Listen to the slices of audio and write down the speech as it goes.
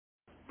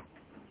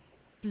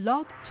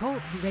Blog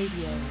Talk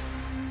Radio.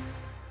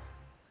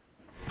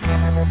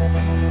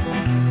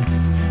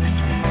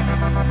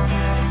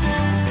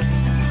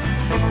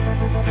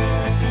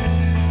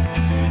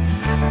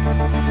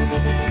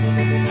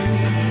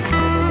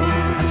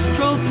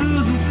 Stroll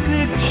through the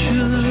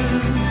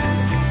pictures,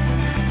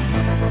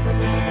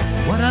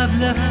 what I've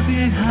left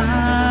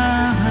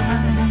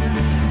behind.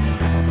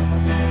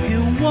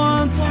 Here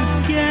once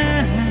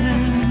again,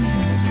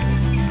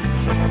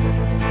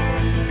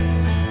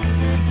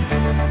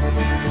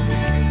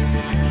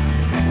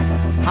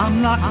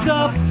 I'm locked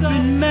up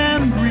in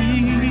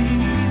memories,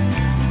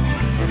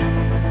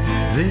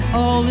 they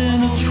all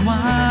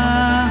intertwine.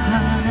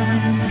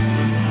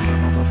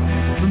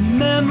 The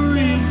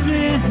memories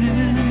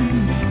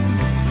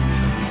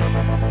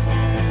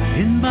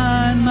in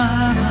my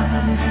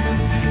mind.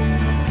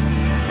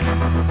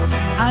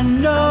 I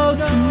know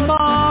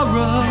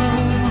tomorrow,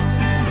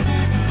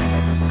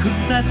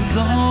 'cause that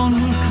dawn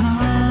will come.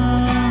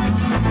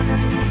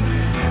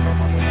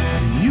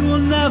 You will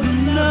never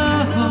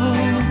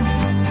know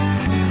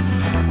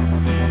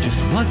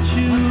just what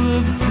you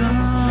have done.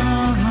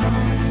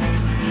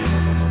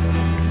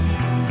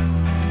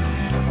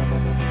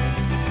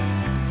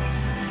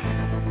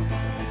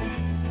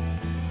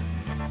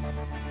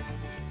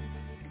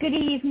 Good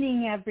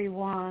evening,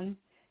 everyone,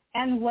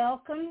 and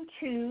welcome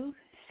to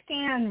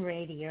Scan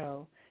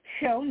Radio,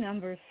 show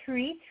number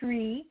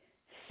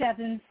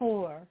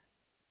 3374.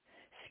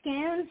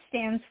 SCAN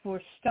stands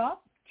for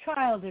Stop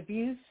Child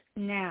Abuse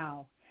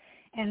Now,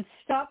 and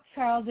Stop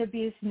Child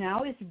Abuse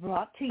Now is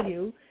brought to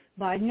you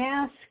by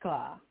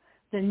NAASCA,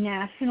 the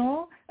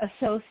National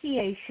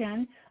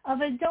Association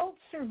of Adult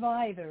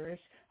Survivors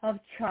of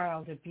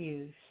Child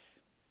Abuse.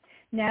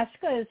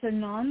 NAASCA is a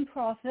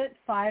nonprofit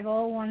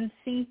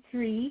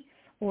 501c3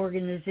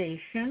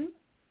 organization,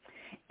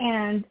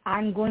 and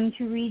I'm going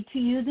to read to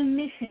you the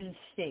mission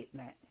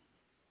statement.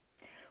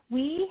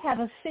 We have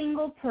a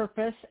single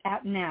purpose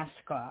at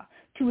NAASCA: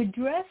 to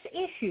address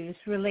issues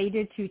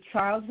related to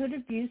childhood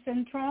abuse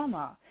and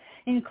trauma,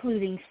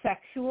 including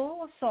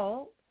sexual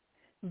assault,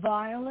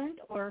 violent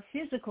or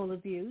physical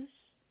abuse,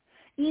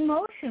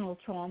 emotional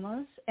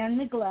traumas, and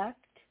neglect.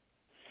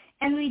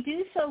 And we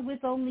do so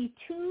with only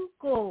two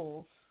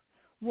goals.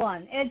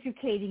 One,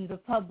 educating the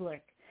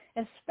public,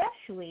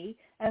 especially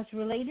as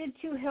related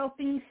to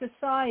helping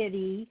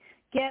society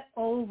get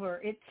over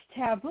its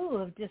taboo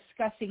of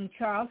discussing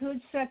childhood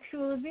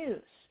sexual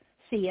abuse,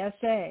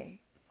 CSA.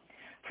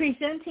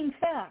 Presenting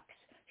facts,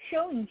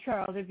 showing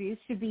child abuse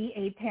to be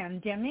a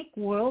pandemic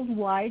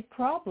worldwide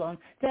problem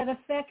that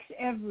affects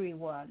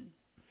everyone.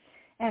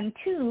 And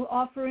two,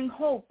 offering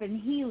hope and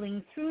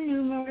healing through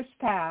numerous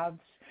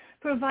paths,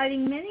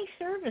 providing many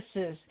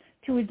services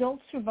to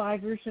adult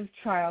survivors of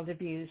child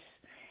abuse,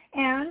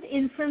 and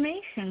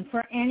information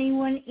for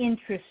anyone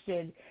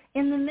interested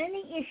in the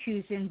many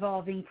issues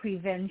involving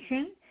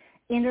prevention,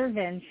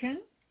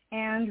 intervention,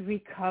 and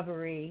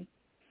recovery.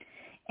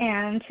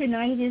 And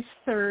tonight is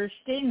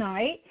Thursday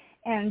night,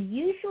 and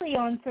usually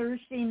on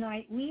Thursday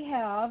night we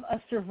have a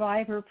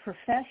survivor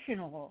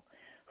professional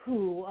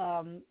who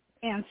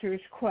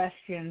answers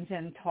questions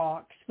and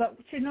talks. But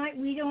tonight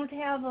we don't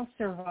have a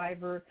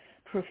survivor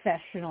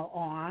professional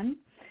on.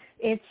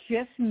 It's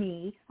just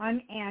me.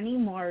 I'm Annie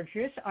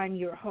Margis. I'm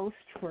your host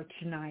for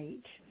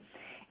tonight.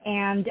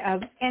 And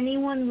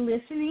anyone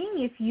listening,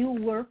 if you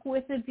work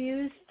with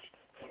abused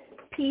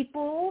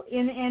people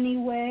in any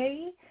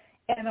way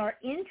and are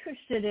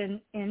interested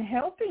in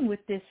helping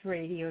with this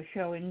radio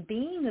show and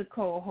being a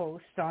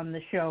co-host on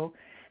the show,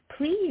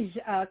 please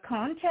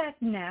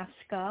contact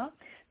NAASCA.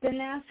 The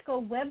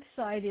NAASCA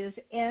website is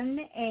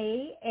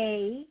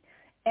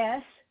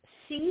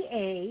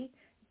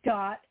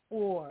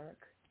naasca.org,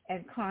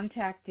 and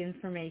contact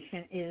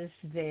information is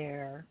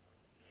there.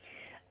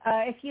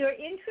 If you're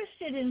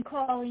interested in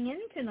calling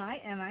in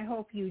tonight, and I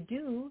hope you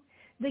do,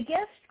 the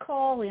guest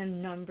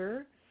call-in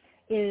number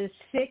is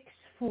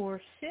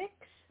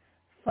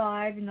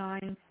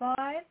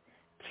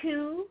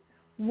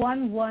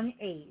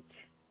 646-595-2118.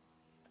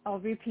 I'll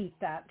repeat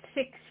that,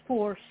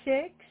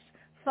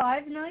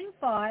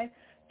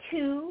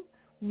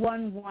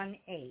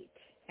 646-595-2118,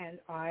 and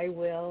I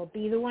will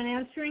be the one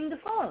answering the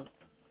phone.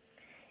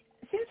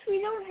 Since we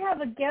don't have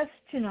a guest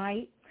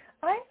tonight,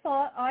 I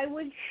thought I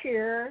would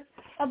share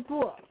a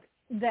book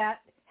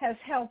that has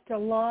helped a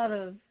lot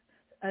of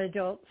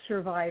adult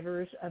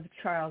survivors of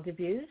child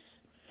abuse.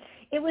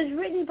 It was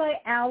written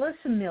by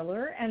Alice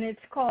Miller, and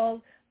it's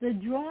called The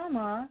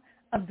Drama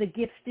of the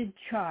Gifted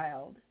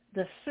Child: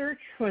 The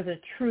Search for the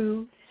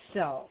True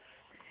Self.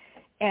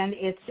 And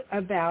it's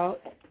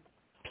about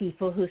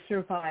people who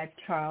survived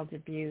child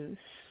abuse.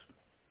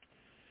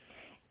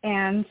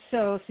 And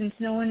so since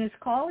no one is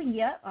calling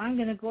yet, I'm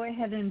going to go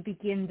ahead and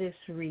begin this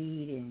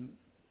reading.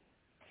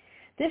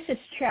 This is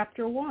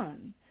Chapter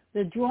 1,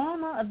 The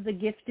Drama of the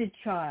Gifted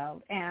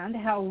Child and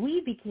How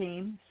We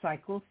Became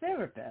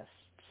Psychotherapists.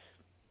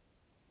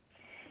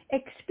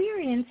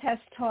 Experience has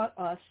taught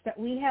us that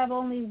we have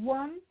only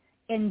one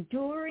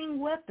enduring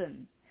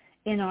weapon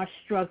in our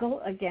struggle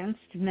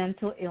against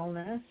mental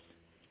illness,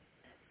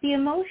 The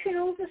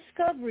emotional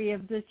discovery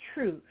of the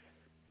truth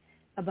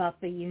about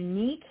the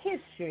unique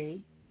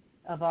history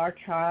of our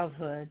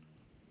childhood.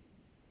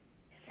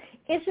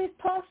 Is it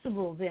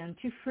possible then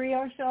to free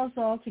ourselves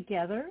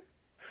altogether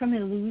from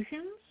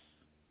illusions?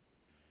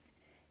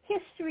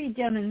 History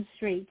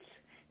demonstrates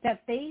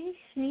that they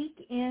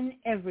sneak in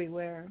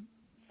everywhere,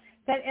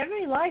 that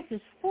every life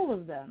is full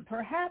of them,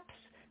 perhaps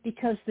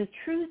because the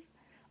truth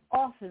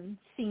often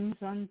seems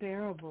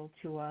unbearable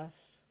to us.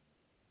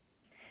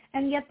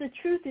 And yet the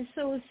truth is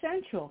so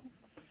essential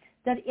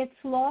that its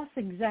loss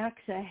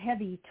exacts a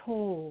heavy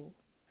toll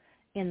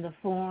in the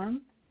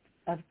form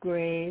of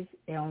grave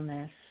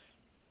illness.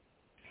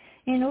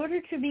 In order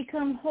to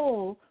become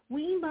whole,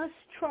 we must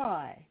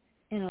try,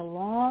 in a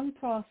long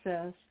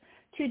process,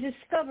 to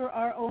discover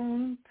our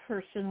own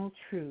personal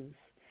truth,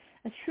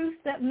 a truth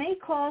that may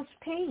cause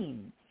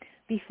pain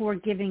before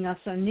giving us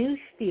a new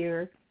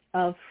sphere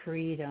of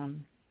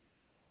freedom.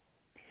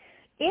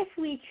 If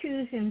we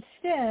choose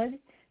instead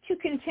to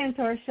content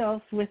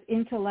ourselves with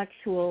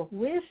intellectual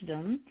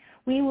wisdom,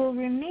 we will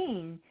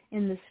remain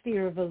in the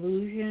sphere of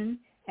illusion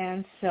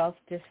and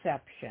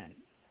self-deception.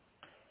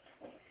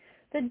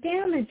 The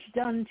damage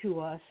done to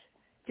us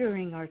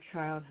during our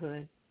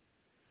childhood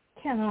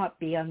cannot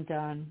be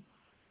undone,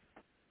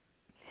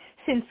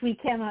 since we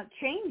cannot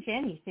change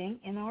anything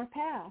in our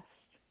past.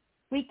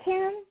 We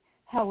can,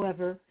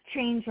 however,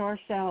 change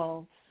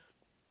ourselves.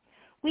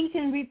 We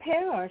can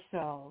repair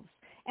ourselves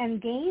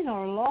and gain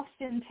our lost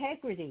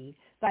integrity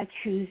by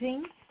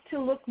choosing to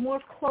look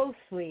more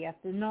closely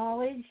at the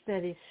knowledge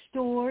that is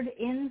stored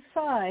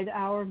inside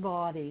our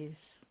bodies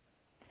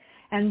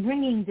and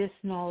bringing this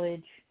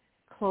knowledge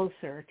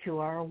closer to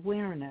our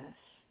awareness.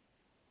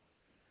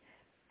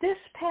 This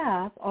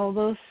path,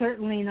 although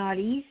certainly not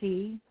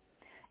easy,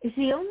 is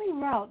the only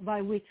route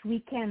by which we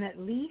can at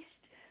least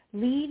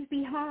leave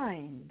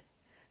behind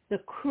the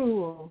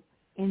cruel,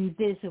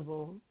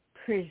 invisible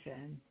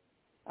prison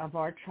of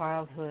our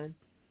childhood.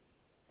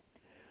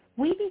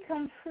 We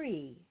become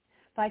free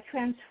by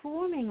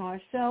transforming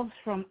ourselves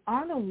from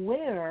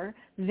unaware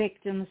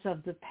victims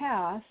of the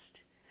past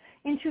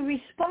into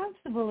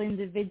responsible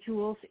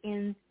individuals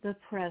in the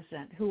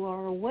present who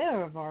are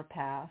aware of our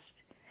past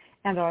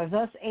and are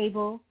thus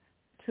able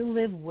to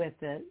live with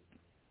it.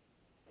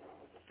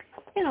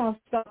 And I'll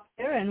stop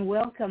there and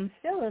welcome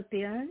Philip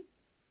in.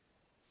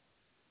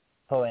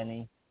 Hello,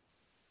 Annie.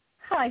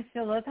 Hi,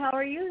 Philip. How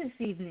are you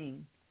this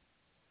evening?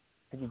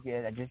 Pretty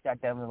good. I just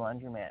got done with the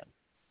laundromat.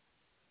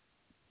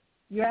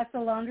 You're at the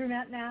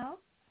laundromat now?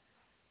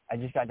 I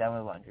just got done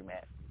with the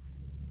laundromat.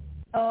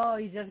 Oh,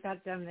 you just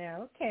got done there.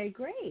 Okay,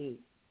 great.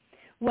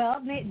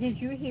 Well, did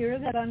you hear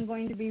that I'm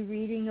going to be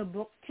reading a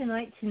book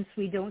tonight since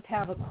we don't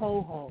have a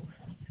co-host?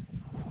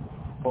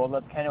 Well,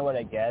 that's kind of what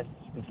I guessed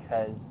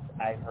because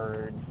I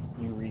heard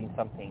you reading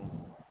something.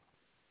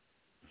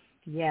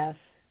 Yes.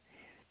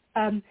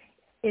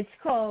 It's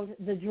called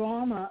The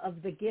Drama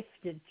of the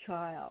Gifted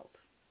Child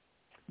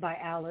by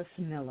Alice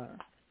Miller.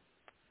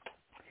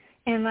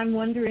 And I'm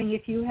wondering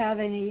if you have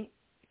any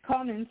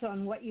comments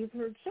on what you've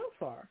heard so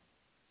far.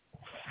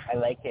 I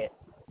like it.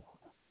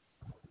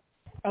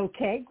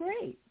 Okay,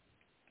 great.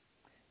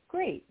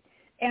 Great.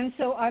 And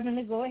so I'm going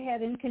to go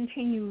ahead and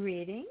continue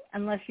reading,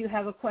 unless you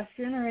have a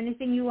question or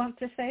anything you want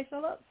to say,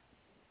 Philip.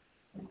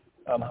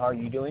 How are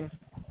you doing?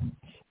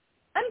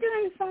 I'm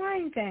doing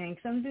fine,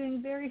 thanks. I'm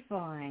doing very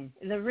fine.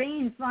 The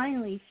rain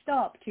finally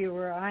stopped here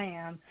where I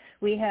am.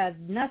 We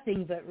had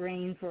nothing but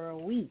rain for a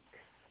week.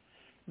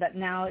 But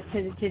now,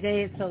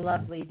 today it's a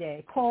lovely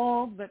day.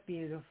 Cold, but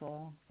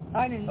beautiful.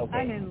 I'm in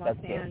Los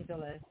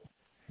Angeles.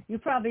 You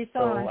probably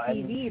saw on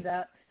TV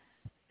that,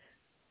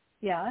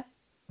 yeah?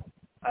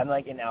 I'm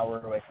like an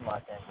hour away from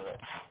Los Angeles.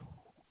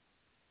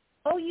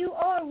 Oh, you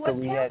are?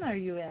 What town are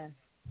you in?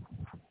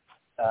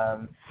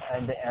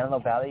 In the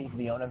Antelope Valley,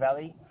 Leona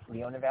Valley.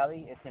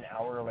 It's an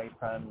hour away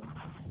from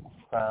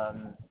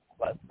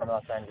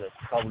Los Angeles.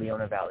 It's called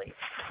Leona Valley.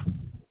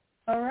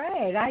 All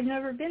right. I've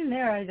never been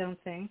there, I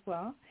don't think.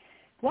 Well,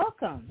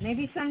 welcome.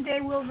 Maybe someday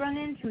we'll run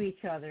into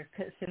each other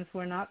since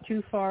we're not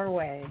too far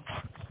away.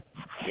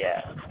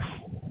 Yeah.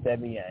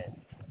 That'd be nice.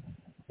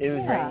 It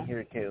was raining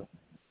here, too.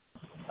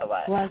 A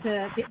lot. Was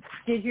it?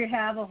 Did you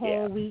have a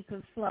whole week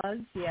of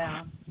floods?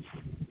 Yeah.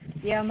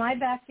 Yeah, my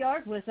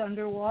backyard was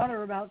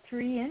underwater about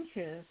 3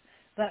 inches,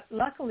 but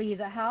luckily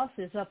the house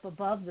is up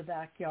above the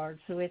backyard,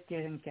 so it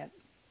didn't get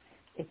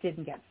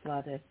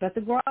flooded. But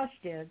the garage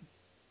did.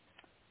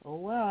 Oh,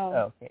 well.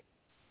 Oh,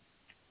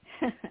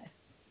 okay.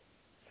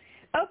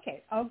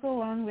 Okay, I'll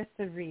go on with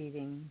the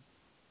reading.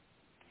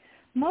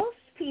 Most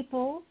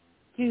people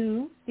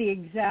do the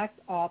exact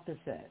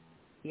opposite,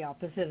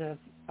 of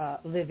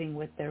living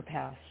with their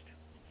past.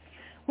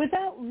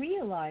 Without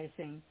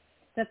realizing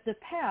that the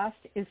past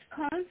is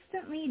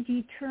constantly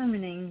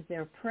determining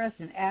their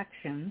present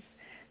actions,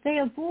 they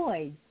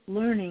avoid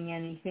learning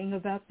anything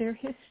about their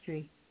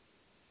history.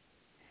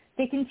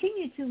 They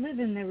continue to live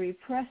in their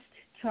repressed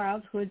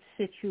childhood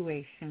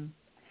situation,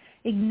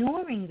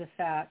 ignoring the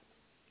fact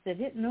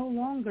that it no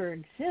longer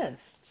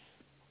exists.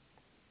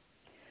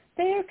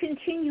 They are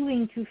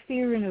continuing to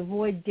fear and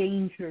avoid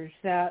dangers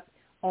that,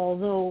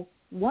 although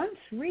once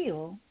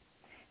real,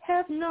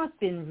 have not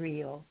been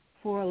real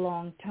for a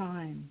long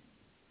time.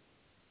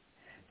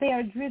 They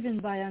are driven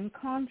by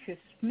unconscious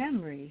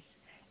memories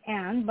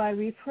and by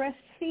repressed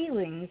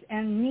feelings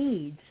and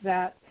needs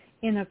that,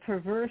 in a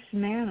perverse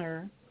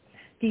manner,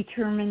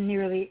 determine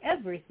nearly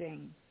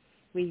everything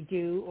we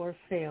do or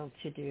fail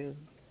to do.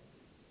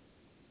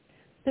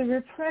 The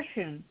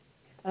repression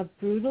of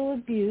brutal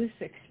abuse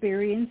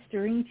experienced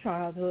during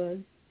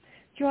childhood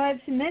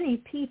drives many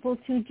people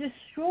to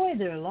destroy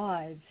their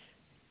lives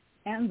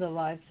and the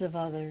lives of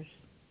others.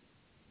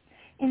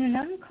 In an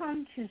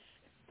unconscious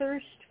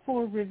thirst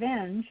for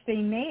revenge, they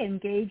may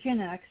engage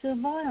in acts of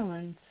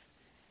violence,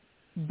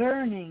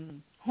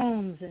 burning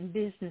homes and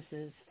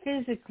businesses,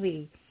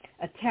 physically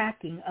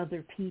attacking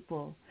other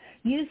people,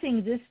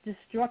 using this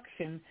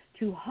destruction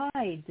to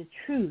hide the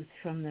truth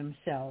from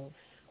themselves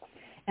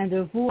and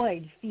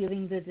avoid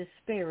feeling the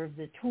despair of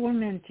the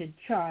tormented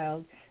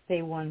child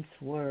they once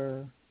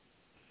were.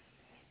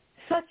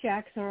 Such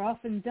acts are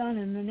often done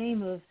in the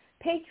name of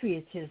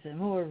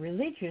patriotism or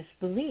religious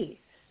beliefs.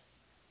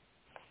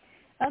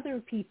 Other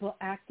people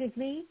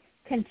actively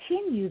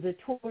continue the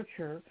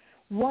torture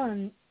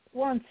once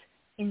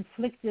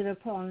inflicted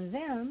upon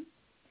them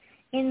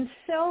in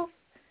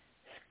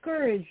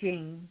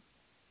self-scourging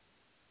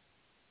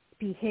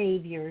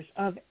behaviors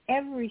of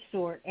every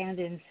sort and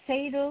in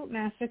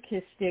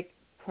sadomasochistic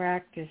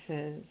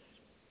practices.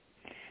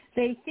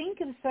 They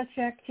think of such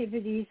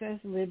activities as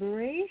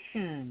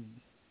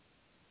liberation.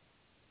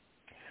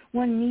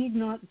 One need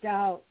not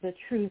doubt the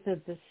truth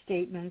of the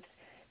statements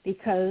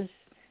because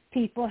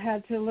people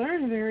had to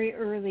learn very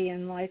early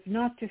in life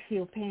not to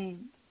feel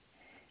pain.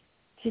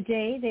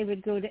 Today, they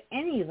would go to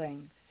any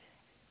length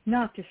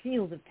not to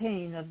feel the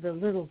pain of the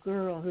little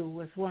girl who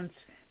was once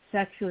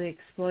sexually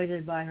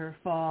exploited by her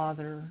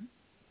father.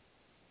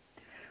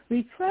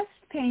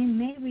 Repressed pain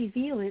may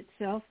reveal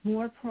itself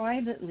more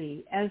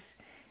privately, as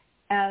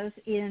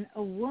in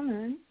a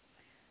woman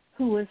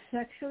who was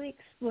sexually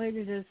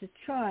exploited as a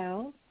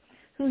child,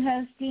 who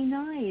has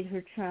denied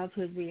her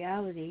childhood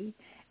reality,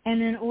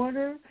 and in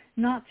order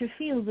not to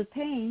feel the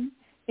pain,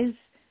 is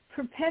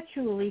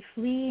perpetually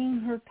fleeing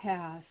her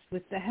past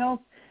with the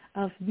help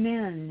of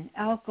men,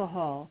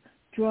 alcohol,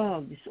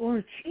 drugs, or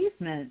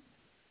achievement.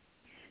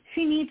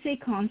 She needs a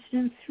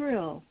constant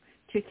thrill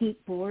to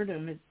keep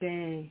boredom at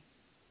bay.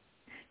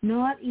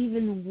 Not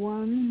even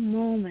one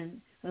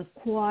moment of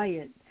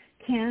quiet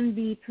can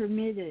be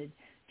permitted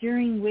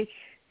during which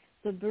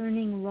the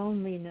burning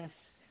loneliness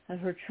of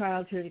her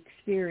childhood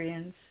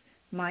experience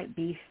might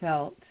be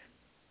felt.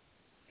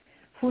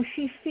 For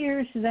she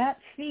fears that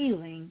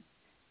feeling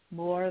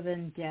more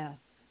than death.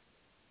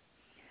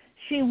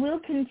 She will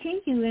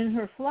continue in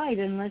her flight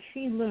unless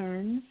she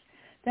learns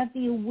that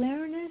the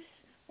awareness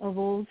of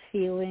old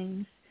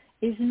feelings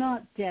is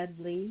not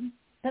deadly,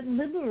 but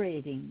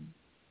liberating.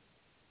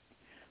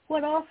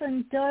 What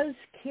often does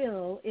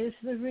kill is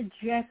the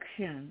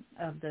rejection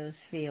of those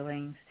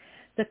feelings,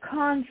 the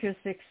conscious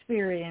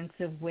experience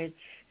of which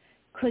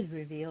could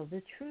reveal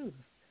the truth.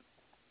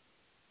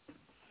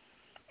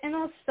 And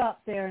I'll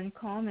stop there and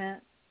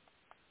comment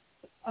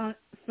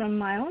from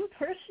my own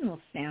personal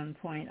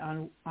standpoint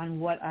on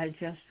what I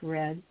just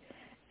read.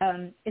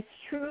 It's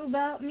true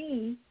about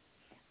me.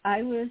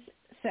 I was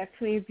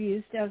sexually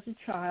abused as a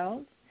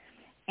child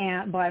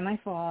and by my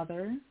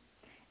father,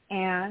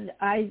 and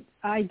I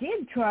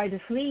did try to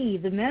flee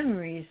the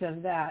memories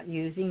of that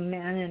using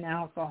men and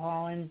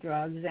alcohol and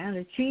drugs and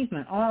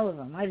achievement, all of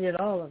them. I did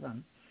all of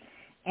them.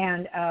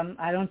 And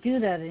I don't do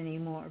that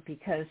anymore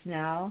because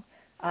now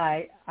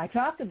I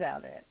talk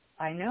about it.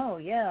 I know,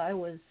 I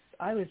was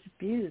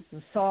abused,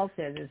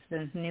 assaulted is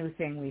the new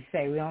thing we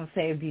say. We don't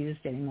say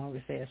abused anymore.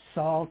 We say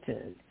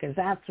assaulted because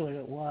that's what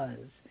it was,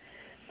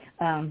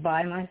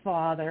 by my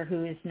father,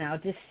 who is now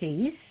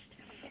deceased,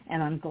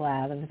 and I'm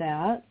glad of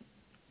that.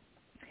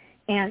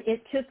 And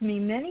it took me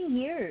many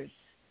years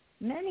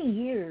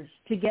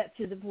to get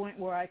to the point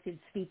where I could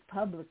speak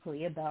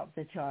publicly about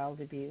the child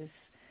abuse.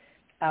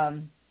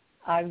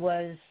 I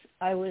was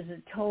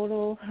a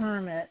total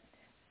hermit,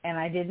 and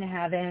I didn't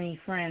have any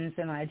friends,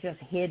 and I just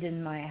hid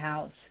in my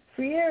house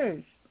for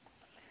years.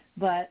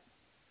 But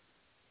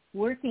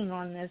working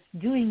on this,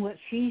 doing what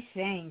she's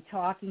saying,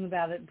 talking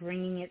about it,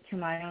 bringing it to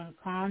my own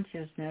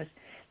consciousness,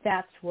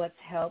 that's what's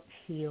helped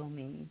heal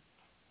me.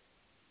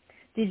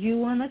 Did you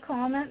want to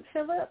comment,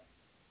 Philip?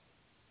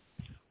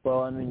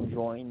 Well, I'm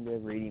enjoying the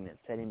reading. It's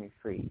setting me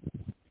free.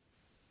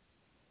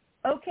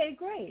 Okay,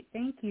 great.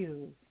 Thank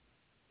you.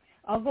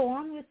 I'll go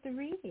on with the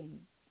reading.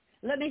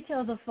 Let me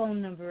tell the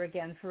phone number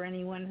again for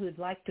anyone who'd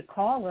like to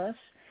call us.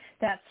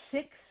 That's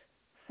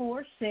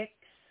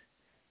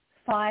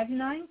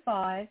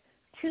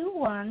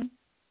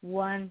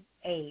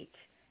 646-595-2118.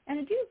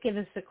 And do give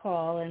us a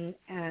call and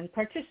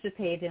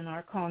participate in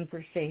our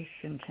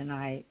conversation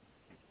tonight.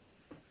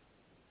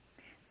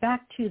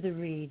 Back to the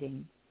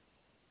reading.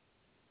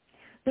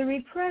 The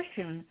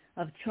repression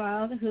of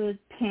childhood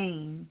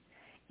pain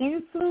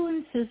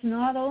influences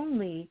not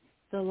only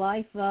the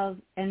life of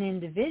an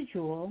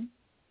individual,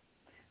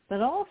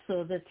 but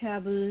also the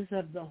taboos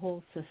of the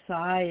whole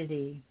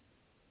society.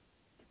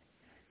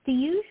 The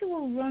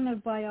usual run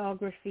of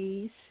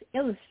biographies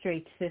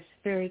illustrates this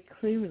very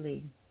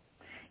clearly.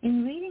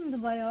 In reading the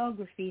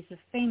biographies of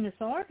famous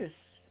artists,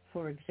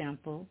 for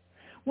example,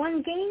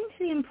 one gains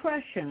the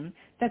impression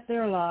that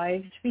their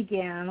lives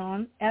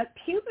began at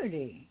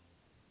puberty.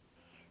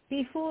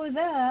 Before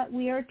that,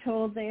 we are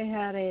told they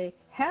had a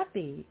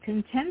happy,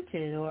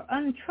 contented, or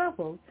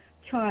untroubled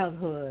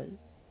childhood,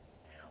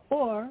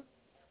 or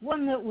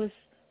one that was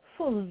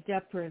full of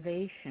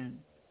deprivation,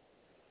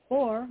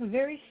 or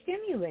very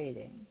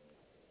stimulating.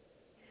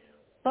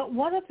 But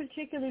what a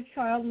particular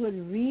childhood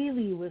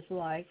really was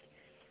like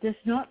does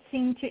not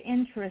seem to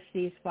interest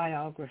these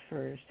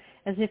biographers,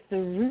 as if the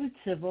roots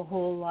of a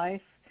whole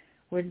life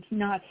were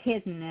not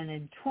hidden and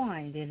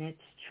entwined in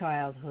its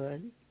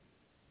childhood.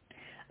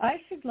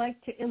 I should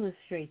like to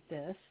illustrate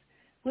this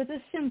with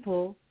a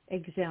simple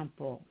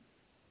example.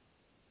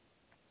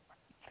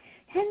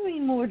 Henry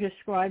Moore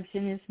describes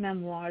in his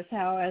memoirs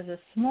how, as a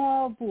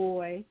small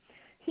boy,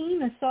 he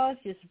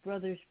massaged his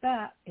mother's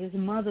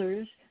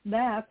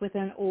back with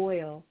an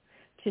oil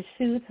to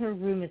soothe her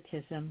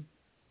rheumatism.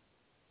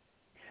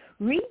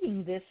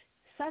 Reading this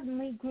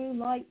suddenly threw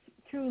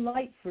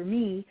light for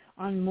me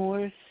on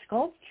Moore's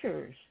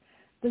sculptures,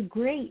 the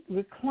great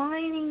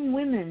reclining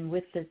women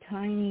with the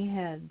tiny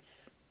heads.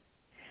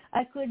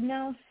 I could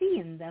now see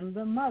in them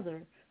the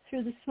mother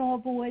through the small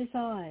boy's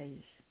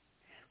eyes,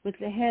 with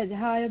the head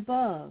high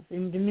above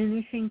in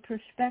diminishing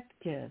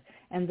perspective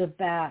and the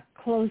back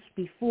close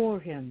before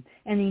him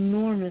and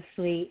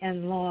enormously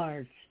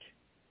enlarged.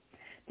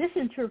 This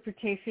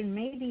interpretation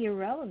may be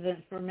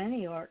irrelevant for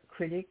many art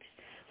critics,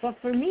 but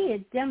for me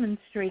it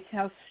demonstrates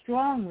how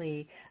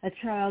strongly a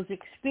child's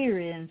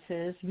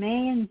experiences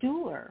may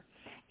endure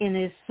in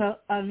his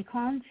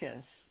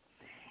unconscious,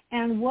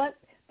 and what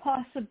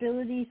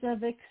possibilities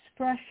of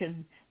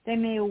expression they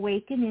may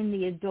awaken in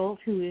the adult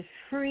who is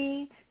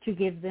free to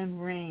give them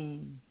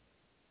rein.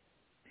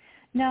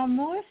 Now,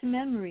 Moore's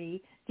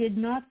memory did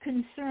not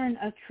concern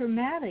a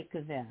traumatic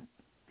event,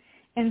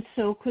 and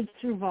so could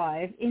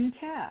survive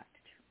intact.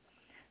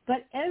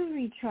 But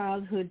every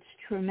childhood's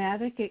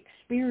traumatic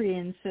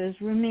experiences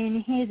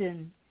remain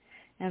hidden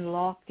and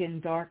locked in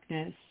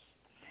darkness,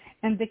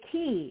 and the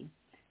key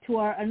to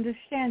our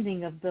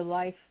understanding of the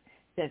life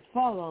that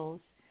follows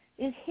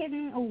is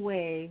hidden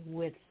away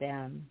with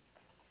them.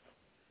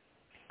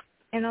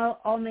 And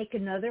I'll make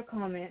another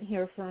comment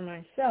here for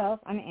myself.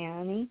 I'm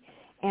Annie,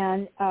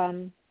 and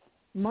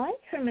my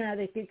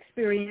traumatic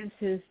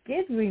experiences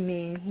did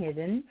remain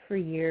hidden for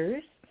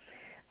years.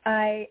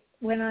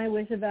 When I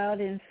was about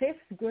in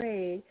 5th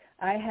grade,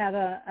 I had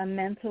a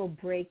mental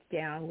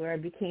breakdown where I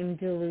became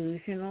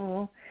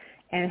delusional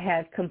and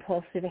had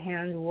compulsive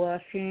hand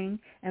washing,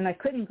 and I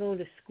couldn't go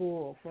to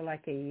school for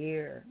like a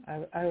year.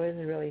 I was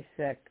really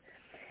sick.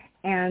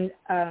 And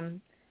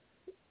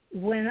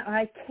when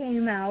I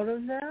came out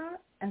of that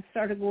and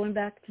started going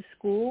back to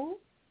school,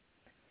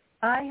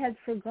 I had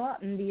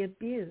forgotten the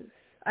abuse.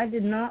 I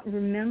did not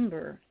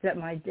remember that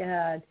my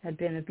dad had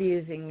been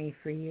abusing me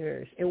for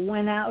years. It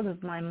went out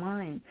of my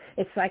mind.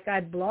 It's like I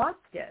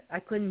blocked it. I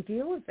couldn't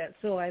deal with it,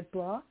 so I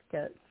blocked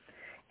it.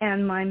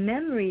 And my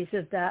memories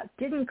of that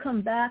didn't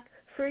come back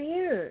for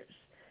years.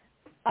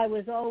 I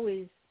was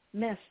always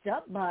messed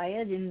up by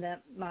it in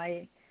that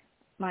my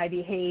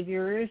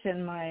behaviors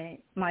and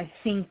my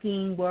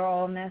thinking were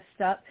all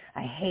messed up.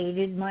 I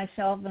hated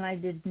myself and I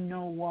didn't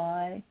know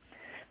why.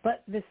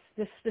 But the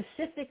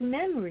specific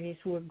memories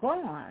were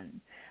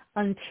gone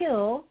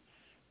until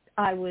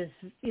I was,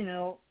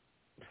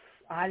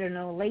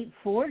 late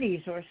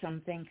 40s or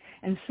something,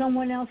 and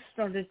someone else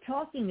started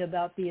talking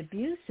about the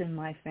abuse in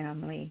my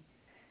family,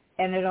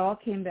 and it all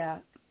came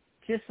back,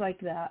 just like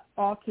that,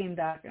 all came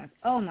back. And,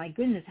 oh, my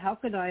goodness, how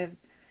could I have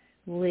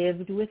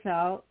lived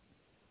without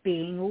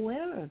being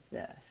aware of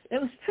this?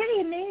 It was pretty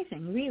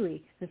amazing,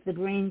 really, that the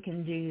brain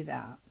can do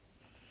that.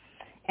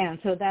 And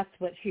so that's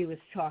what she was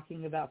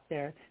talking about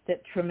there,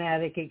 that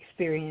traumatic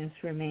experience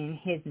remain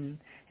hidden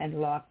and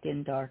locked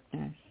in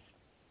darkness.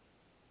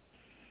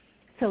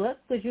 Philip,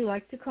 would you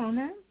like to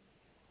comment?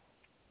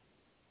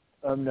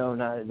 No,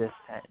 not at this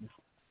time.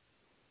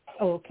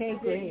 Okay,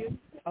 great.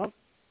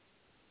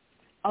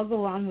 I'll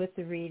go on with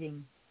the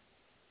reading.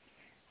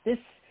 The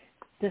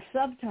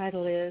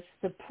subtitle is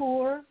The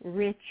Poor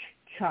Rich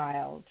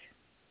Child.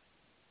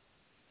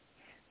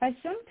 I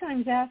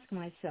sometimes ask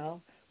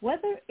myself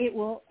whether it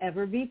will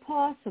ever be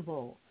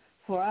possible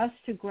for us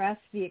to grasp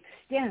the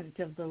extent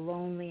of the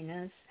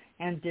loneliness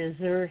and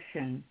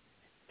desertion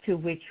to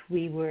which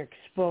we were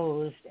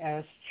exposed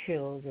as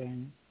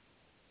children.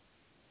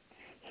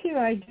 Here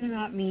I do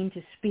not mean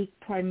to speak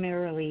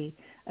primarily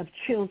of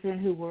children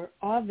who were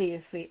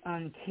obviously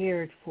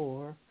uncared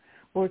for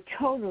or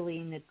totally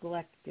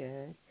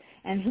neglected,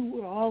 and who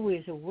were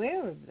always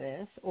aware of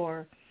this,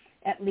 or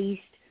at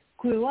least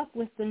grew up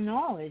with the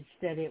knowledge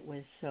that it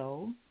was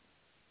so.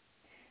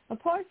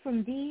 Apart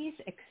from these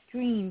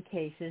extreme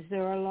cases,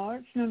 there are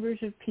large numbers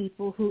of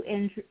people who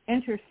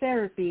enter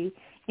therapy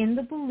in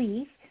the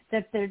belief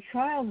that their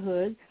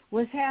childhood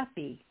was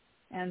happy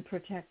and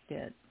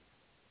protected.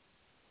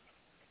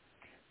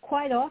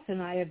 Quite often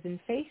I have been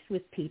faced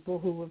with people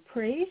who were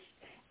praised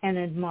and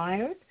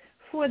admired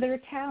for their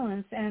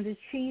talents and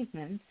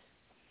achievements,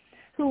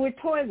 who were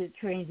toilet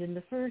trained in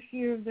the first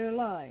year of their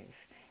life,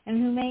 and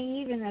who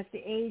may even at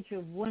the age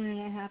of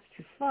 1.5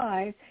 to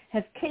 5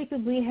 have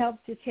capably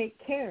helped to take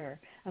care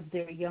of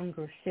their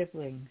younger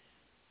siblings.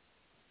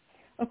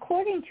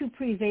 According to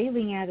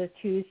prevailing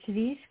attitudes, to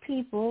these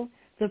people,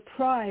 the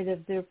pride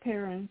of their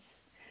parents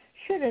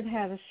should have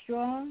had a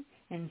strong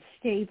and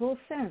stable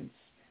sense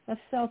of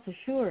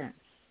self-assurance.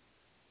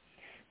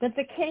 But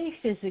the case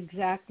is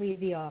exactly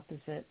the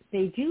opposite.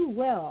 They do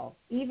well,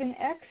 even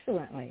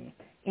excellently,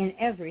 in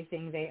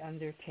everything they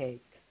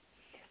undertake.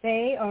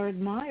 They are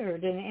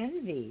admired and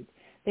envied.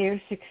 They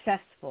are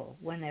successful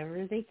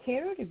whenever they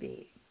care to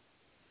be.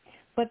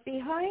 But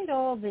behind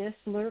all this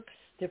lurks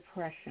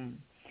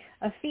depression,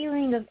 a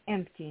feeling of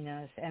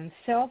emptiness and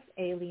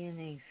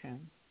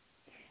self-alienation,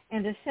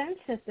 and a sense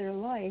that their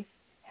life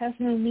has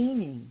no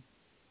meaning.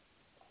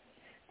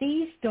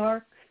 These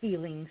dark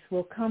feelings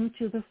will come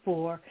to the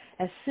fore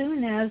as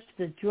soon as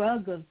the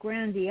drug of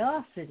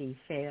grandiosity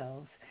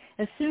fails,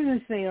 as soon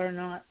as they are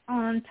not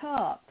on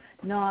top,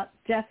 not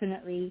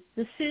definitely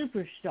the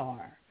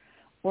superstar,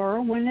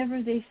 or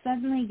whenever they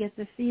suddenly get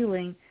the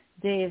feeling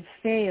they have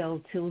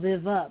failed to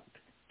live up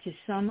to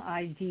some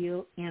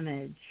ideal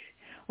image,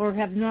 or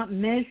have not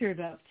measured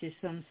up to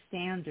some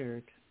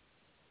standard.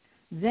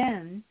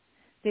 Then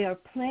they are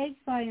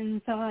plagued by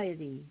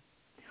anxiety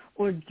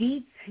or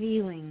deep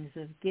feelings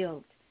of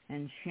guilt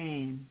and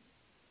shame.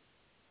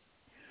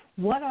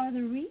 What are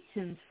the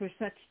reasons for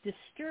such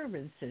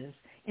disturbances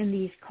in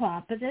these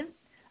competent,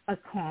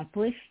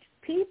 accomplished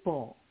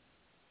people?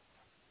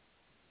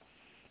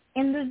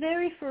 In the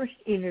very first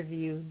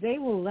interview, they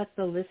will let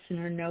the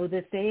listener know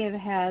that they have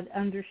had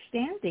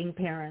understanding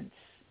parents,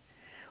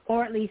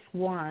 or at least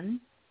one,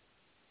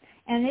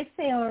 and if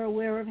they are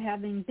aware of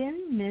having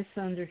been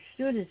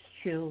misunderstood as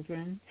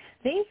children,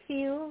 they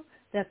feel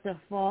that the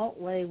fault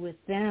lay with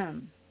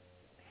them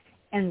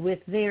and with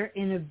their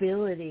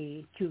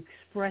inability to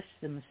express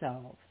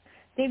themselves.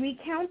 They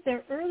recount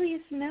their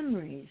earliest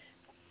memories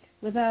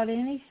without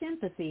any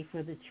sympathy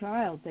for the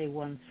child they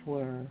once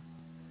were.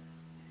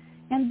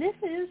 And this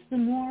is the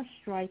more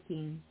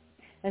striking,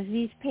 as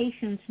these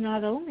patients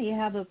not only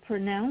have a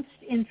pronounced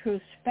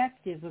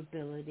introspective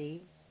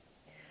ability,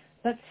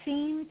 but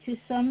seem to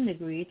some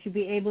degree to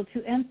be able to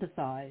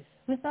empathize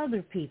with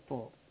other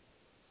people.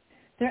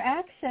 Their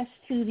access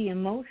to the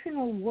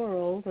emotional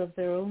world of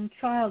their own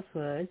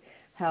childhood,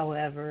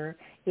 however,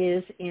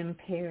 is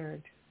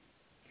impaired,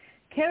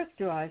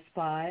 characterized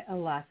by a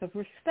lack of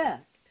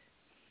respect,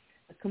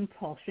 a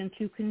compulsion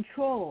to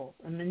control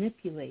and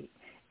manipulate,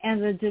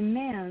 and a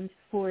demand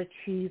for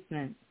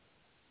achievement.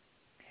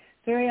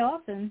 Very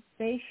often,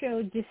 they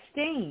show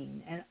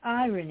disdain and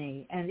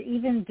irony and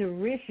even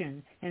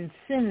derision and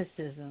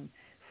cynicism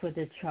for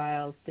the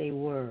child they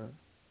were.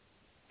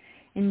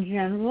 In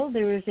general,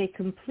 there is a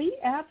complete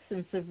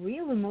absence of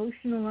real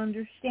emotional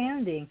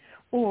understanding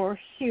or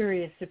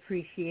serious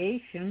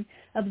appreciation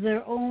of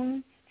their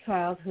own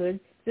childhood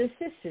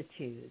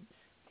vicissitudes,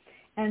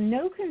 and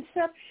no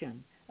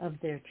conception of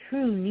their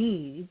true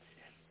needs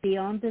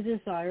beyond the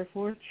desire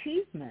for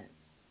achievement.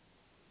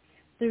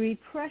 The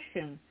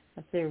repression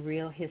of their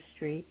real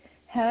history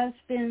has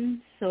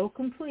been so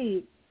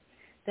complete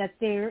that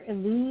their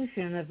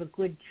illusion of a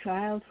good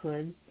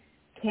childhood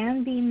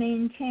can be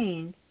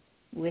maintained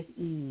with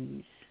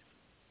ease.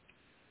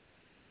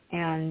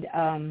 And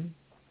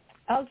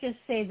I'll just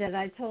say that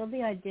I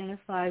totally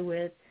identify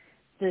with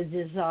the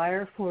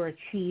desire for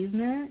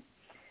achievement.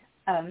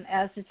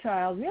 As a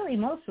child, really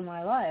most of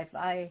my life,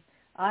 I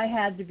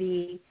had to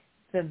be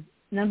the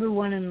number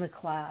one in the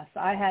class.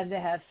 I had to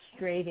have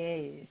straight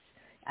A's.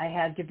 I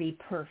had to be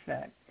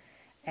perfect.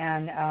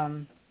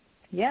 And,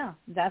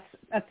 that's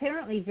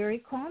apparently very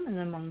common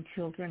among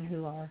children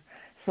who are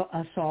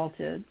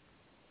assaulted.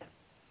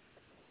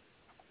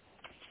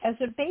 As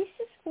a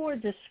basis for a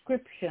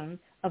description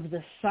of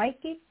the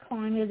psychic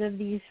climate of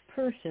these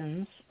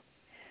persons,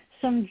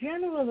 some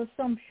general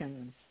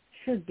assumptions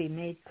should be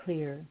made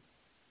clear.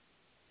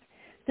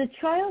 The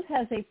child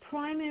has a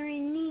primary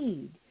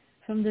need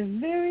from the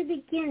very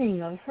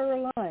beginning of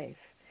her life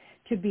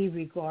to be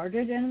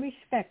regarded and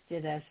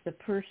respected as the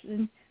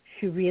person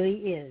she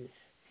really is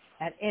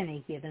at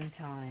any given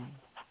time.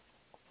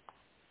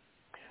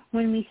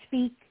 When we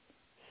speak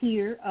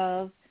here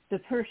of the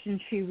person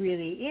she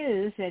really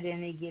is at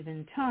any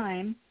given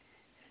time,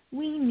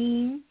 we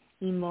mean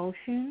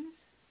emotions,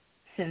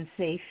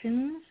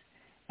 sensations,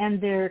 and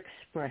their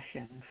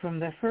expression from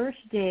the first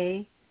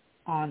day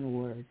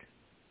onward.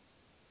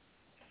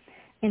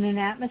 In an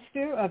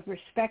atmosphere of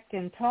respect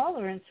and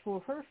tolerance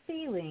for her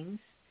feelings,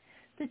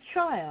 the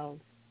child,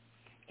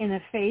 in a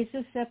phase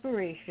of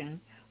separation,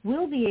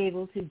 will be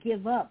able to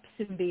give up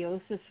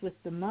symbiosis with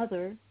the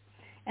mother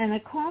and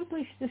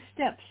accomplish the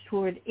steps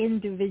toward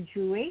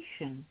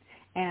individuation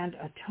and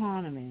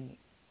autonomy.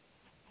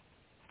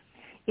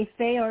 If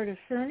they are to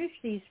furnish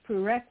these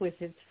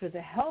prerequisites for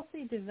the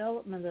healthy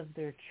development of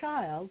their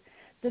child,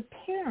 the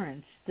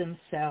parents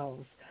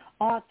themselves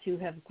ought to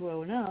have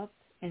grown up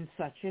in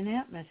such an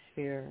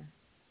atmosphere.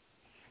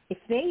 If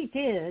they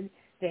did,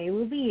 they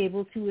will be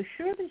able to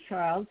assure the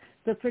child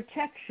the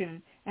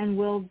protection and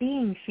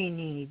well-being she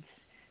needs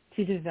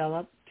to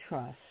develop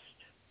trust.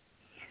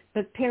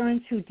 But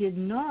parents who did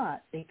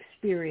not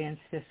experience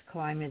this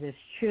climate as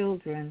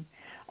children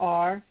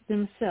are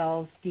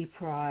themselves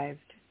deprived.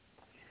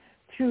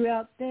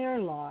 Throughout their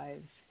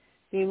lives,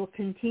 they will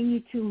continue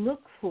to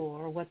look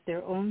for what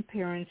their own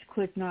parents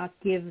could not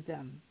give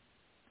them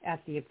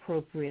at the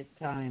appropriate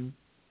time.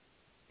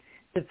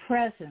 The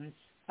presence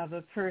of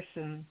a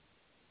person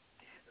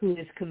who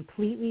is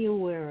completely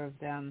aware of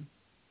them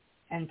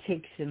and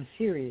takes them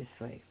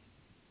seriously.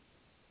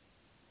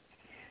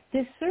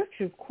 This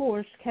search, of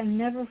course, can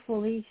never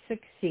fully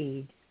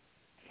succeed,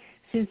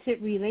 since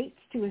it relates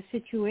to a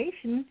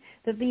situation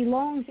that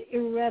belongs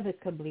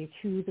irrevocably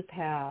to the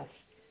past,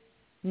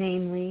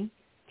 namely,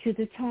 to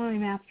the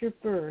time after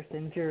birth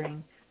and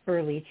during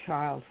early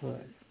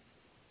childhood.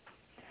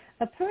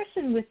 A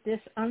person with this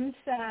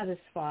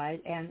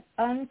unsatisfied and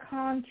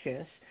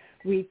unconscious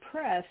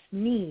repressed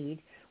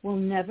need will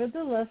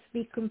nevertheless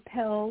be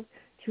compelled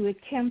to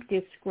attempt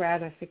its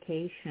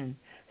gratification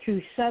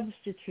through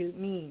substitute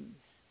means,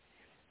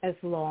 as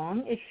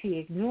long as she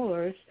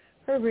ignores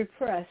her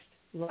repressed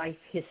life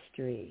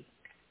history.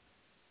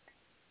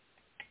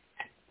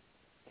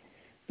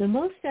 The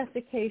most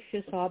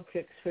efficacious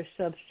objects for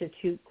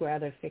substitute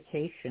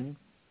gratification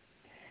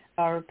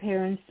are a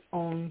parent's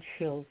own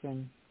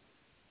children.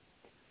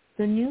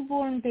 The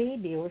newborn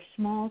baby or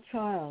small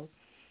child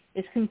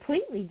is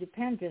completely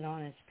dependent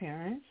on his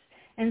parents,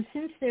 and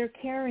since their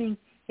caring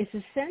is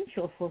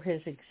essential for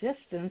his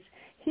existence,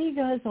 he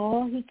does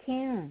all he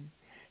can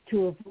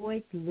to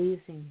avoid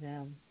losing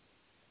them.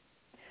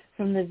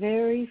 From the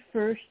very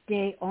first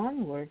day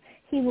onward,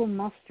 he will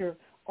muster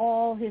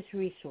all his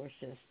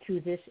resources to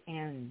this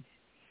end,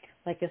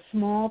 like a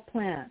small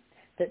plant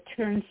that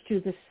turns to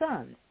the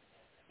sun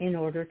in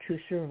order to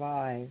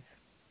survive.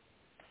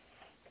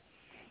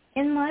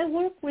 In my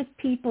work with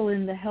people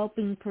in the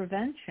helping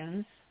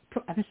professions,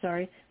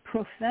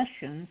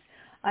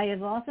 I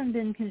have often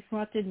been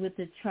confronted with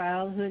a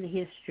childhood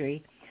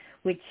history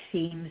which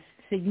seems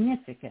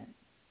significant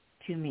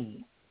to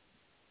me.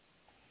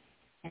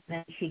 And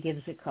then she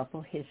gives a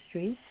couple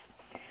histories.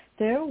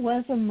 There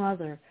was a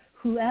mother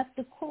who at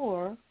the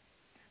core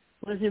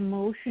was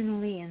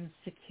emotionally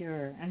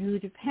insecure and who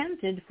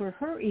depended for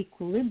her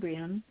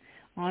equilibrium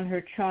on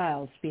her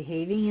child's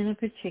behaving in a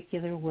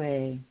particular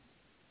way.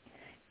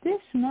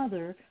 This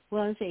mother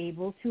was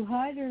able to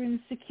hide her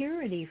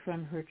insecurity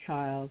from her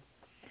child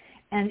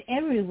and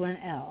everyone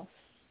else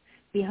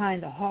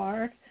behind a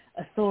hard,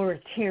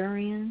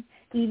 authoritarian,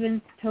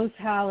 even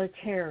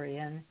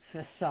totalitarian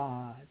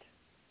facade.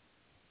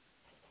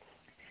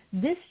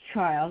 This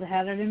child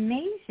had an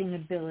amazing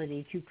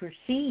ability to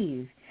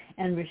perceive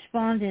and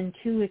respond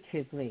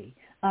intuitively,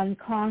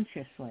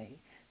 unconsciously,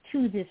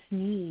 to this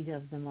need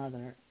of the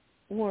mother,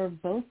 or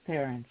both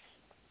parents,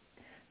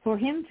 for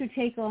him to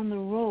take on the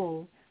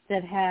role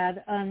that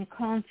had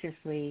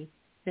unconsciously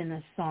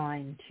been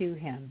assigned to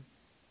him.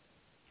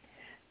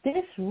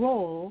 This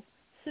role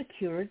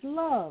secured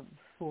love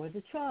for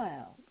the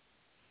child,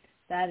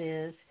 that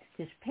is,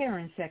 his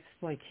parents'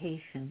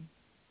 exploitation.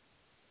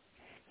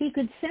 He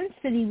could sense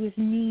that he was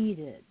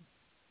needed,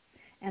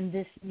 and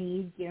this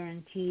need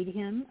guaranteed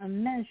him a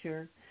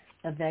measure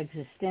of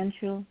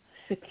existential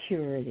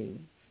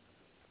security.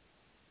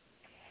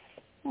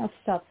 I'll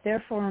stop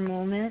there for a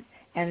moment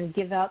and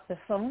give out the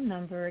phone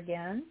number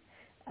again.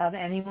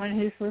 Anyone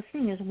who's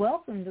listening is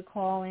welcome to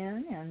call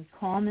in and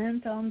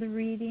comment on the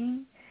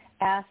reading,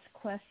 ask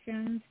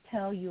questions,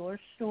 tell your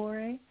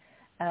story.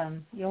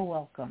 You're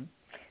welcome.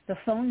 The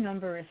phone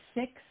number is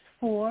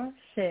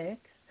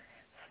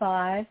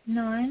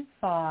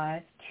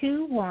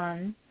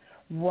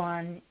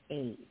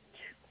 646-595-2118.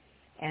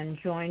 And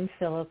join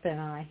Philip and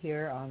I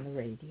here on the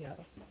radio.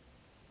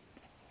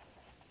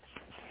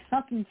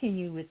 I'll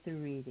continue with the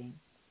reading.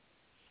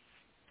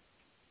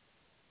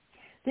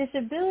 This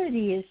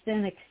ability is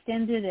then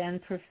extended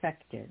and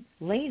perfected.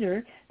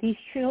 Later, these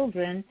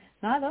children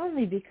not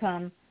only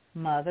become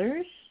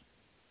mothers,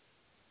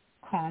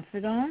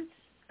 confidants,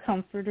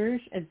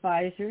 comforters,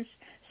 advisors,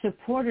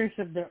 supporters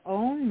of their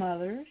own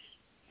mothers,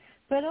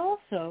 but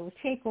also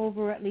take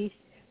over at least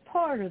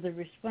part of the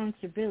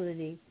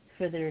responsibility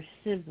for their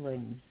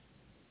siblings,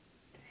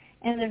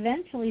 and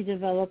eventually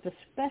develop a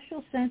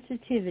special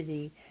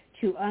sensitivity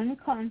to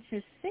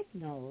unconscious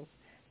signals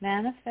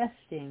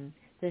manifesting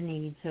the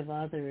needs of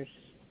others.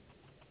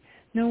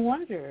 No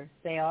wonder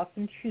they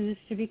often choose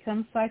to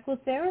become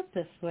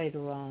psychotherapists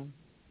later on.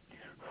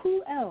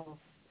 Who else,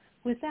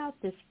 without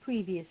this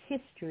previous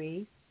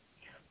history,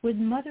 would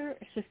mutter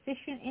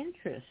sufficient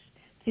interest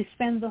to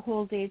spend the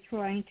whole day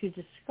trying to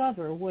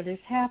discover what is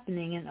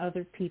happening in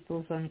other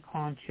people's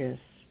unconscious.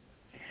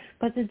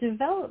 But the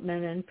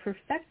development and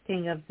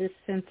perfecting of this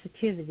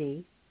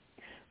sensitivity,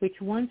 which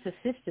once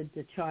assisted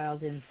the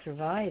child in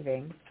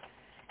surviving,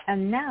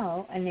 and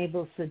now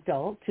enables the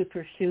adult to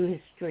pursue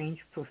his strange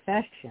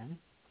profession,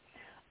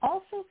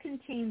 also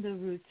contain the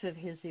roots of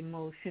his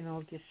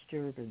emotional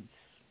disturbance.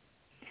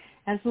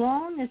 As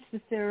long as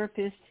the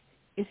therapist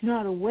is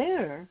not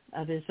aware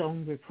of his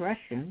own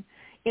repression,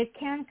 it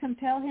can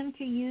compel him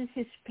to use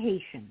his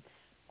patients,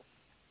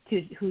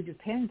 who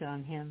depend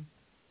on him,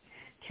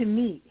 to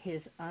meet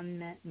his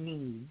unmet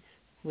needs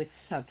with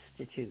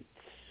substitutes.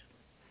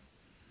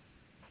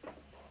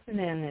 And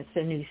then it's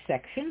a new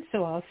section,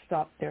 so I'll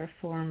stop there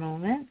for a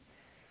moment.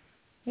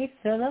 Hey,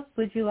 Philip,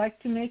 would you like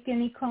to make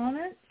any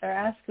comment or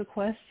ask a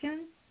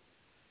question?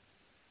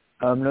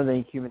 No,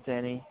 thank you, Miss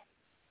Annie.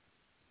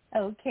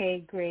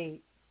 Okay,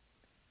 great.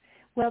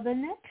 Well, the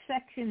next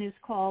section is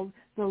called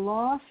The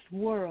Lost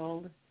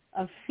World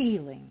of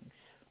Feelings.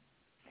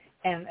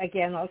 And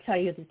again, I'll tell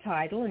you the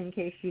title in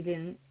case you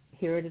didn't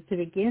hear it at the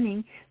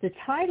beginning. The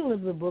title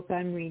of the book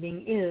I'm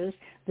reading is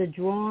The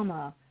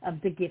Drama of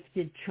the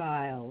Gifted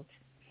Child,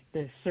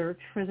 The Search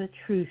for the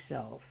True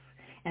Self,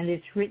 and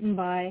it's written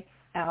by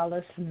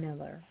Alice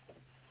Miller.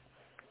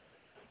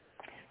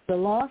 The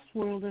Lost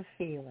World of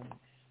Feelings.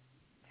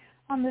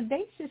 On the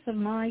basis of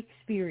my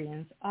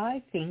experience,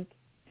 I think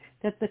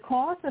that the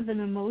cause of an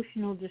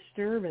emotional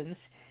disturbance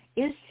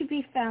is to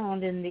be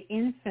found in the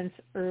infant's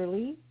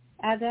early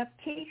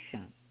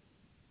adaptation.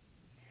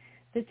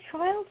 The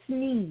child's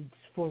needs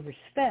for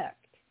respect,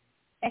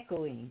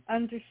 echoing,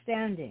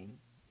 understanding,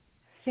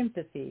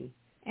 sympathy,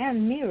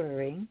 and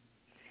mirroring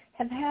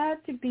have had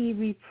to be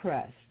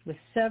repressed with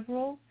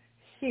several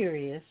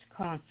serious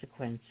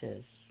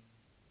consequences.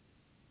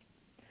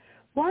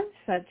 One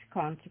such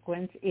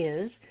consequence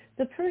is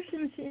the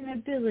person's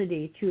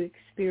inability to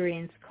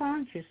experience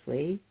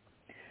consciously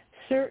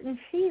certain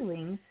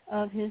feelings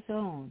of his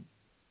own,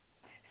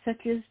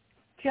 such as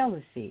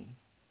jealousy,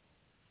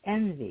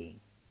 envy,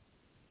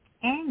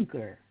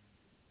 anger,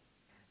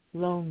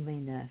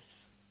 loneliness,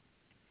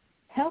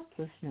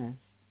 helplessness,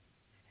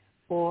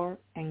 or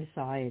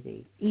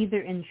anxiety,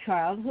 either in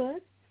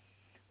childhood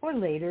or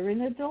later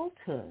in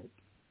adulthood.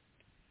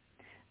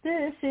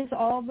 This is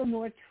all the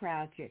more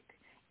tragic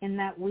in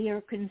that we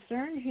are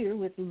concerned here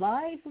with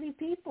lively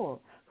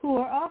people who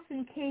are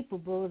often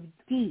capable of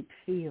deep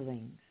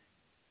feelings.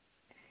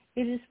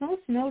 It is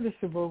most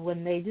noticeable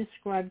when they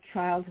describe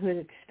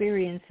childhood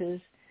experiences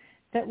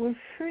that were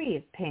free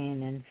of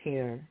pain and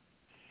fear.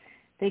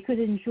 They could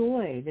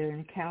enjoy their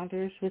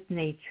encounters with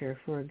nature,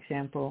 for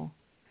example,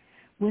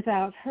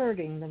 without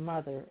hurting the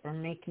mother or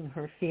making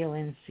her feel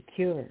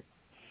insecure,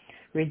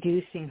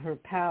 reducing her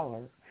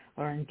power,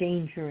 or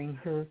endangering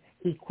her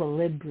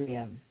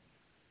equilibrium.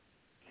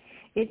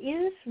 It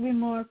is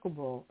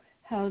remarkable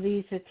how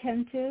these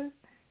attentive,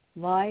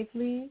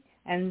 lively,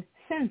 and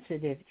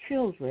sensitive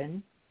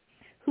children,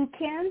 who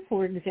can,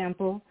 for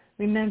example,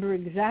 remember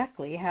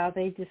exactly how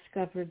they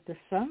discovered the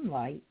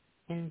sunlight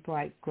in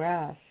bright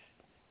grass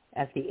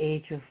at the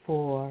age of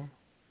 4.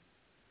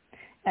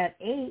 At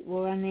 8,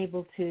 were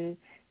unable to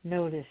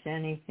notice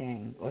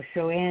anything or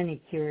show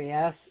any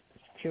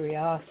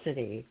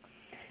curiosity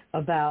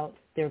about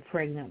their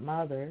pregnant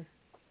mother,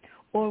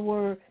 or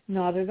were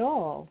not at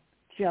all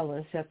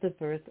jealous at the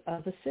birth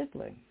of a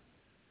sibling.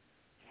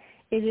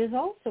 It is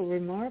also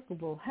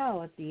remarkable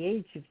how at the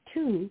age of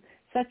 2,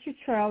 such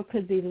a child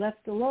could be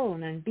left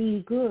alone and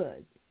be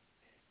good,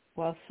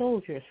 while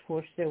soldiers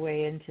forced their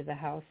way into the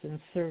house and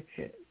search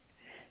it,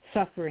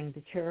 suffering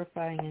the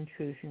terrifying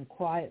intrusion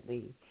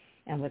quietly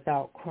and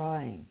without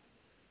crying.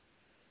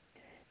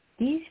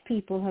 These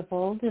people have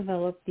all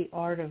developed the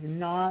art of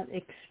not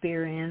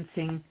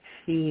experiencing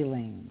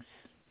feelings.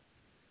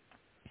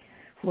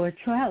 For a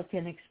child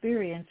can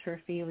experience her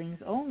feelings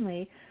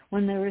only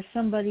when there is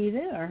somebody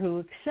there who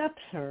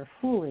accepts her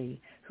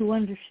fully, who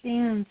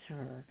understands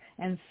her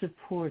and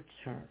supports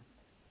her.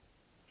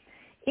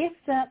 If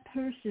that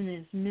person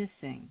is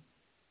missing,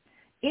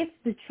 if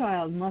the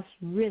child must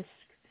risk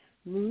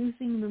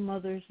losing the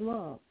mother's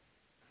love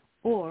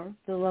or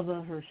the love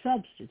of her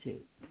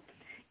substitute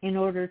in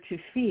order to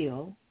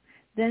feel,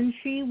 then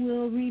she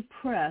will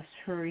repress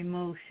her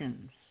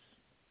emotions.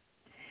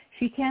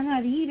 She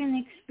cannot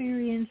even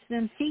experience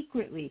them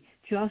secretly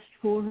just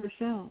for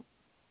herself.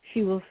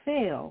 She will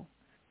fail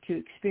to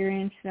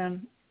experience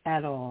them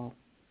at all.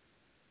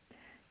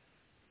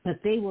 But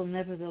they will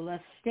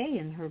nevertheless stay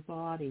in her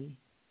body,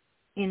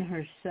 in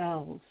her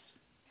cells,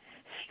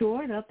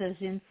 stored up as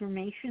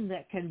information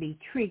that can be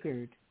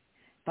triggered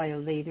by a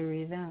later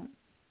event.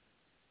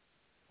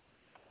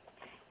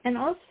 And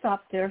I'll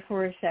stop there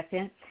for a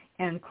second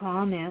and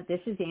comment.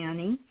 This is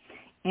Annie.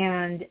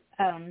 And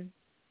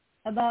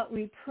about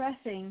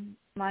repressing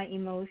my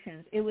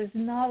emotions. It was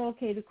not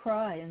okay to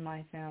cry in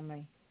my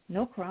family.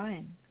 No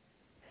crying.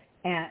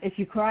 And if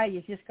you cried,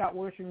 it just got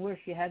worse and worse.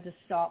 You had to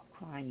stop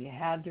crying. You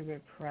had to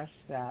repress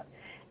that.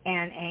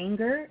 And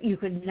anger, you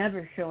could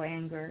never show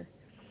anger.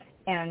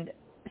 And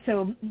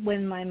So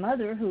when my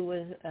mother, who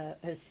was a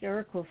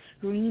hysterical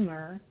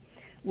screamer,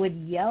 would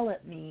yell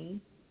at me,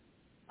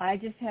 I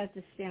just had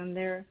to stand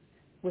there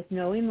with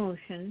no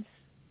emotions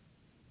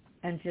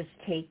and just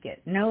take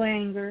it. No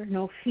anger,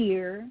 no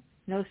fear,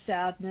 no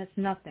sadness,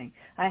 nothing.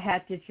 I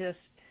had to just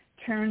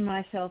turn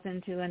myself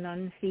into an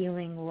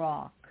unfeeling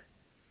rock.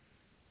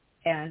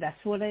 And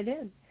that's what I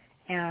did.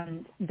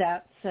 And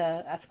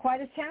that's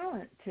quite a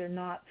talent, to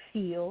not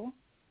feel,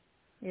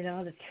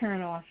 to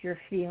turn off your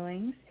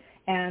feelings.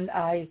 And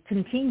I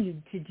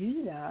continued to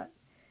do that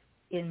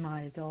in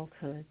my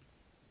adulthood.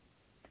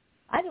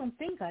 I don't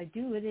think I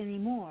do it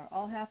anymore.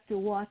 I'll have to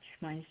watch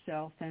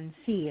myself and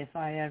see if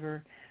I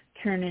ever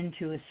turn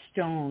into a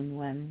stone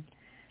when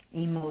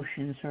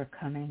emotions are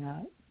coming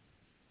up.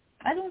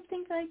 I don't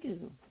think I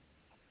do.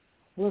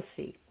 We'll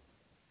see.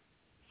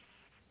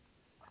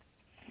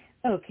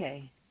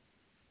 Okay.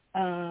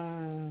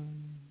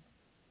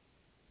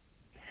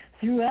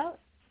 Throughout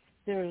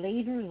their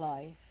later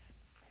life,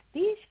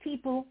 these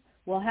people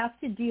will have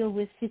to deal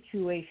with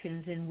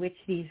situations in which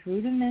these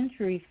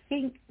rudimentary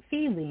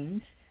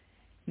feelings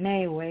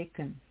may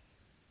awaken,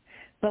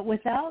 but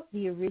without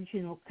the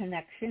original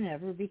connection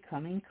ever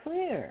becoming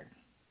clear.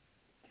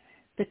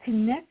 The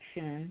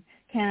connection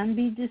can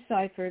be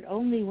deciphered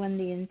only when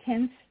the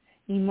intense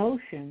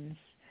emotions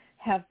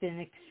have been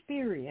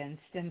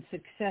experienced and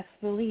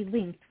successfully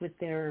linked with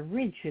their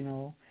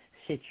original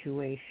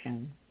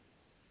situation.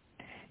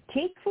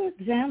 Take, for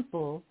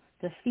example,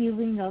 the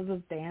feeling of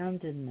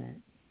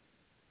abandonment.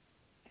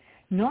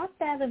 Not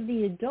that of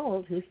the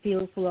adult who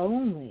feels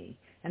lonely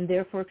and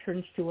therefore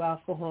turns to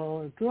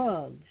alcohol or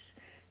drugs,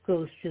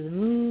 goes to the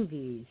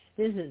movies,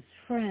 visits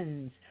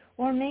friends,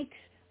 or makes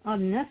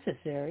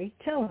unnecessary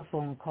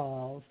telephone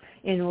calls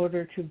in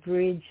order to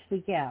bridge the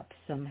gap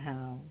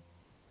somehow.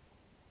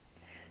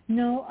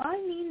 No, I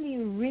mean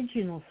the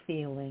original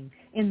feeling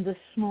in the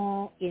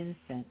small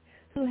infant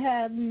who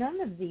had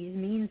none of these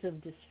means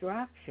of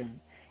distraction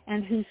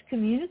and whose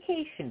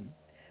communication,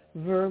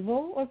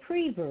 verbal or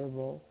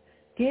pre-verbal,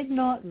 did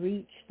not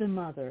reach the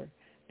mother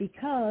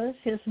because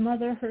his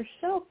mother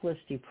herself was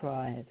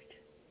deprived.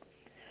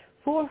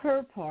 For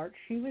her part,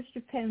 she was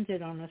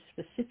dependent on a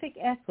specific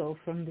echo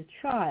from the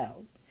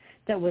child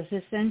that was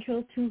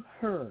essential to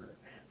her,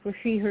 for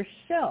she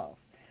herself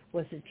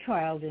was a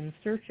child in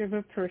search of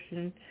a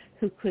person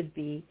who could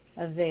be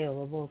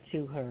available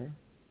to her.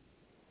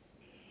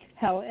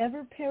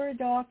 However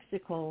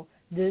paradoxical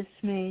this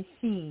may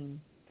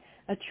seem,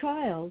 a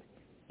child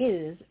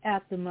is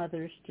at the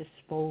mother's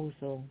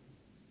disposal.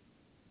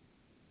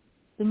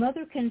 The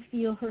mother can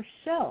feel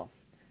herself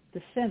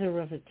the center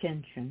of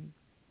attention,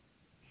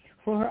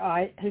 for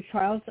her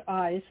child's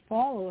eyes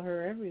follow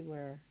her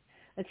everywhere.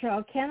 A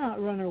child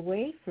cannot run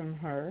away from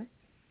her,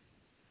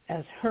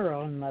 as her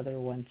own mother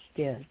once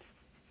did.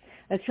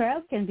 A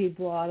child can be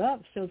brought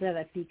up so that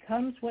it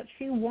becomes what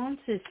she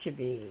wants it to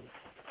be.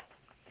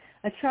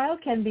 A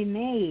child can be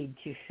made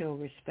to show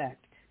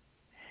respect.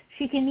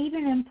 She can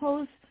even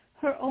impose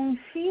her own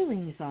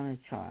feelings on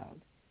a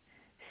child,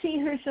 see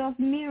herself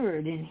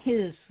mirrored in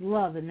his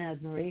love and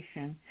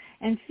admiration,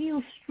 and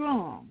feel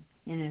strong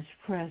in his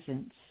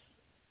presence.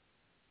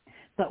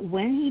 But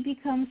when he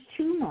becomes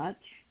too much,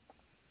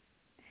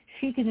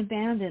 she can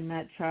abandon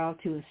that child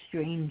to a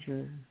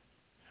stranger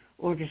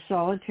or to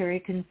solitary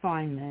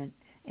confinement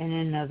in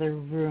another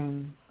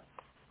room.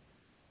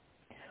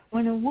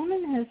 When a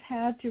woman has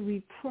had to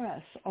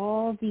repress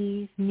all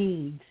these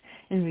needs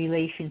in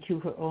relation to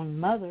her own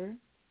mother,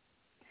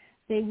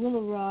 they will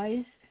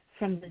arise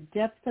from the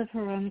depth of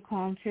her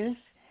unconscious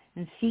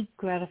and seek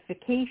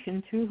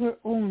gratification through her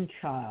own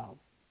child,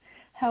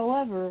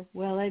 however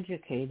well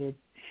educated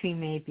she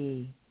may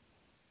be.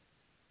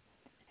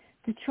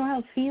 The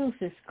child feels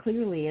this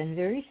clearly and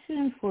very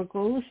soon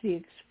forgoes the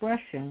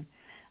expression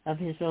of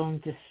his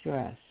own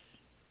distress.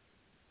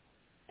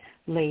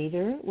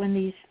 Later, when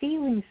these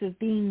feelings of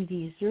being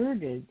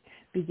deserted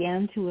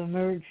began to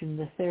emerge in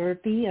the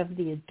therapy of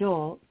the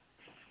adult,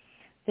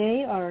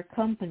 they are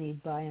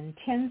accompanied by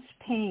intense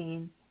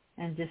pain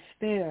and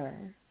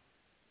despair.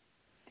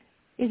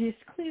 It is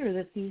clear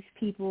that these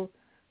people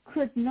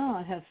could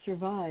not have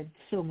survived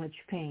so much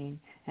pain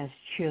as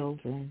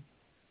children.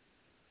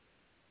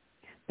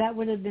 That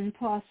would have been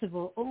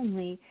possible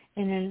only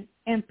in an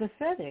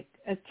empathetic,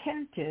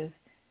 attentive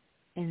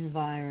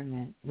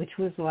environment, which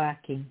was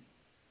lacking.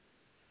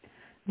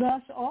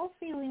 Thus, all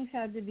feelings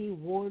had to be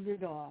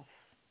warded off.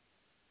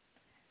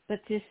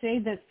 But to say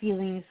that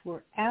feelings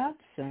were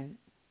absent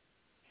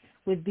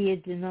would be a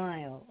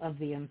denial of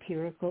the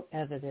empirical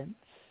evidence.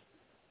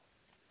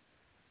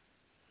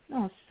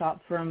 I'll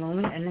stop for a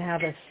moment and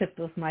have a sip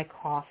of my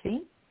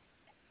coffee.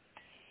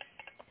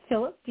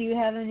 Philip, do you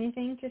have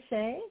anything to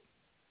say?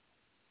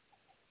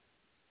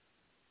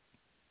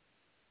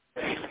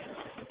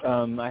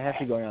 I have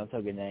to go now,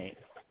 so good night.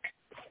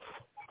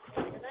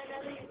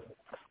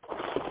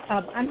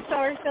 I'm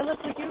sorry, Philip,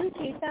 would you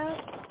repeat that?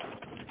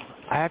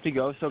 I have to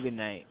go, so good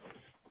night.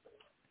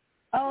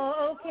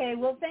 Oh, okay.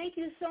 Well, thank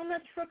you so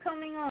much for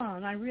coming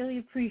on. I really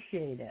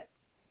appreciate it.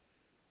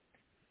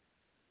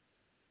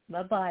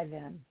 Bye-bye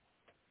then.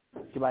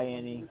 Goodbye,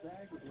 Annie.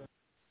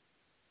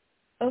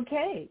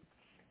 Okay.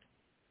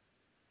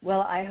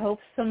 Well, I hope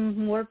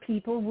some more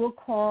people will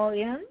call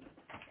in.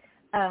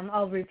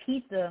 I'll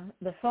repeat the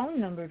phone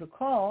number to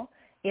call.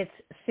 It's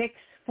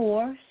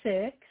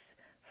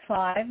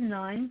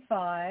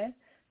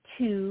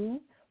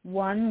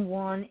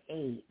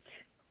 646-595-2118.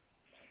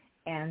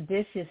 And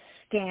this is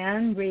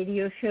SCAN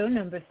Radio Show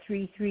number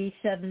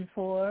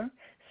 3374.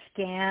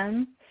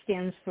 SCAN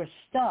stands for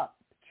Stop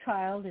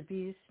Child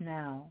Abuse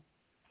Now.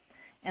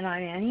 And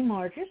I'm Annie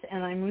Marcus,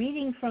 and I'm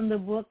reading from the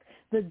book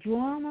The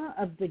Drama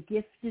of the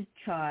Gifted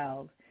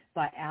Child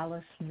by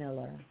Alice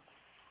Miller.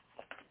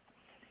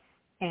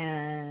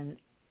 And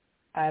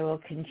I will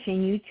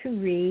continue to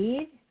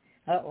read.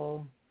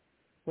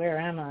 Where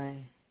am I?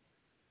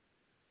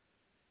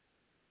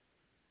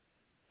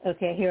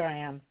 Okay, here I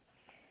am.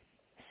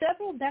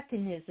 Several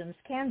mechanisms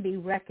can be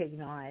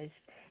recognized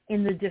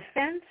in the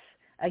defense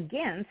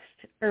against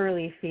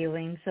early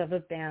feelings of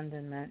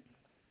abandonment.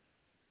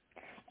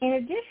 In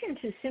addition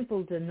to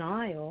simple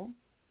denial,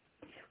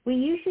 we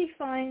usually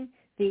find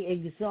the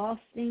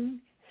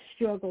exhausting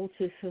struggle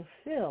to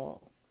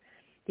fulfill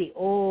the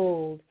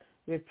old,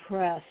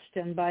 repressed,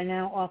 and by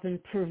now often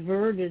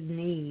perverted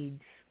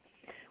needs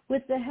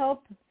with the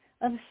help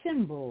of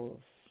symbols,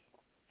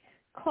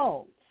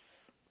 cults,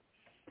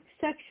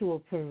 sexual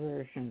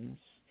perversions,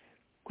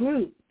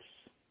 groups,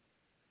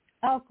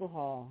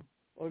 alcohol,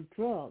 or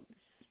drugs.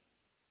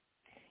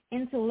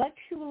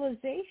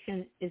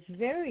 Intellectualization is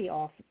very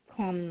often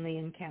commonly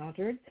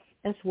encountered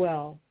as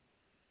well,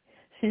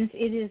 since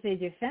it is a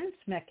defense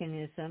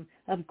mechanism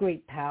of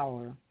great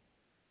power.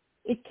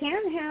 It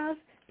can have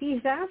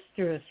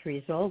disastrous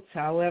results,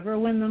 however,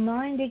 when the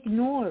mind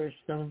ignores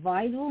the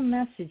vital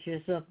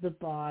messages of the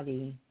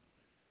body.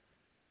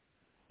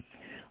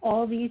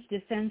 All these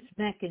defense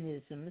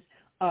mechanisms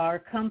are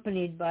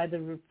accompanied by the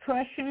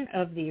repression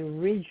of the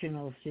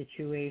original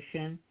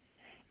situation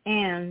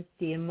and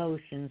the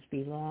emotions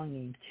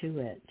belonging to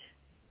it.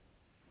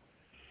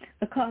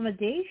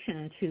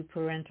 Accommodation to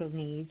parental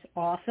needs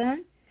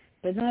often,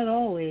 but not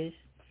always,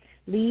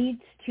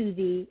 leads to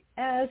the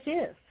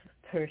as-if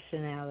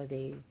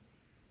personality.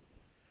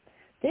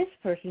 This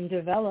person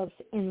develops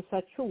in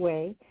such a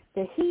way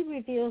that he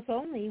reveals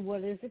only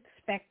what is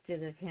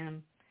expected of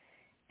him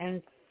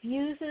and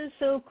fuses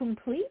so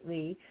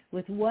completely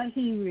with what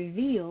he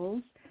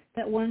reveals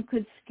that one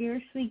could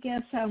scarcely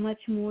guess how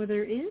much more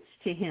there is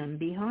to him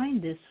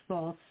behind this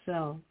false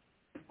self.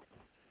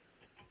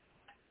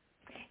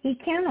 He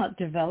cannot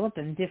develop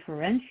and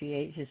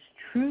differentiate his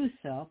true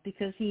self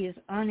because he is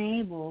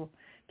unable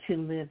to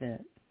live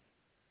it.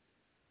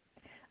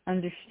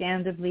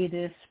 Understandably,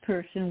 this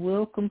person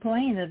will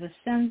complain of a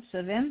sense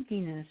of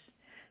emptiness,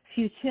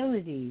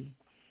 futility,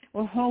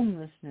 or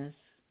homelessness,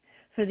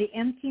 for the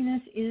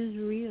emptiness is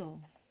real.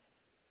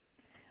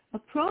 A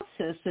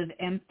process of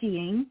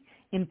emptying,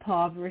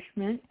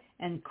 impoverishment,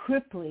 and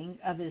crippling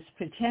of his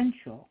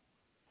potential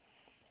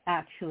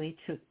actually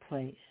took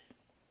place.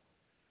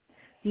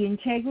 The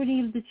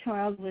integrity of the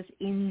child was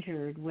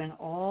injured when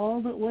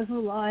all that was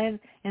alive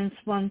and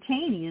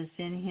spontaneous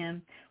in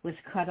him was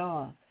cut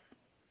off.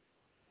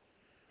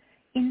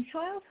 In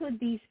childhood,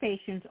 these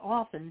patients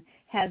often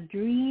had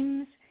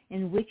dreams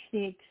in which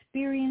they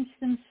experienced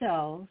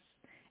themselves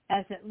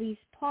as at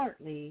least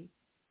partly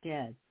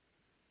dead.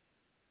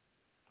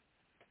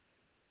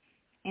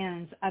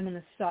 And I'm going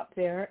to stop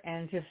there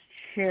and just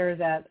share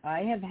that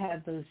I have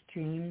had those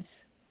dreams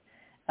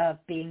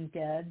of being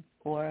dead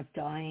or of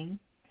dying,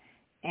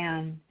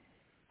 and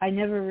I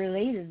never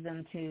related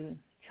them to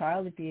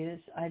child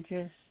abuse. I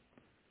just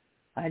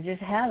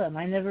had them.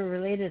 I never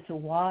related to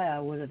why I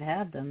would have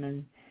had them,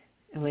 and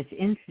it's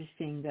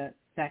interesting that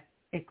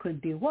it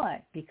could be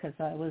why, because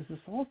I was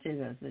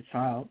assaulted as a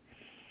child.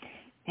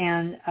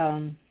 And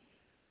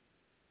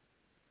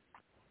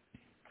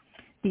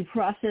the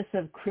process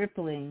of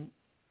crippling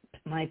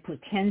my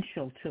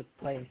potential took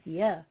place,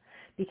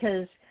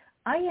 because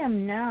I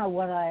am now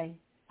what I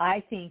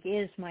think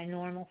is my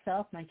normal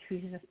self, my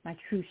true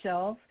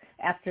self,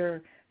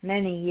 after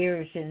many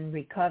years in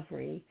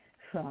recovery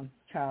from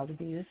child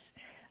abuse.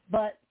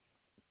 But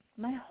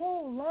my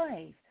whole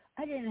life,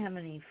 I didn't have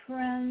any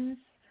friends.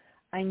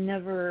 I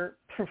never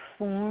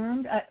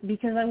performed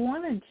because I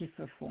wanted to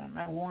perform.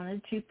 I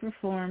wanted to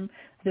perform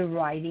the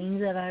writing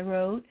that I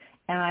wrote,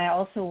 and I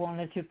also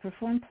wanted to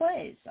perform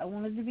plays. I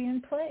wanted to be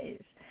in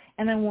plays,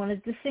 and I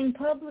wanted to sing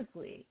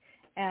publicly,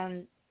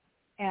 and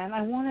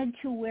I wanted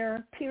to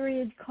wear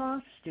period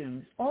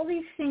costumes. All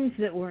these things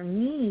that were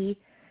me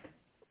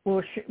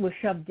were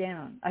shoved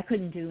down. I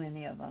couldn't do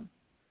any of them,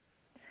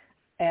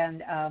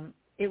 and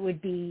it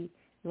would be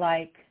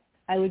like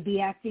I would be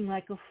acting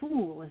like a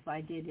fool if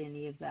I did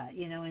any of that.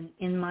 You know,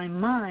 in my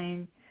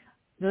mind,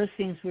 those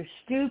things were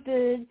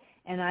stupid,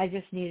 and I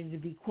just needed to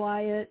be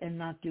quiet and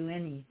not do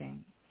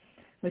anything,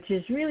 which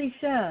is really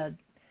sad.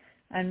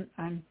 I'm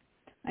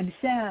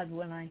sad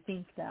when I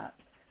think that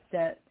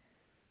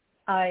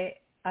I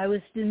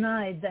was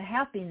denied the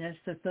happiness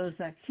that those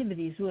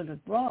activities would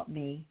have brought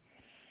me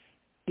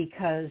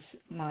because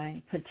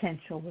my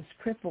potential was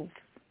crippled.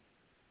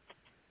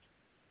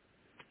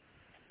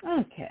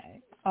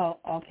 Okay,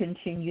 I'll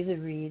continue the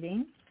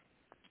reading.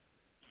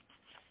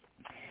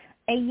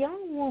 A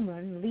young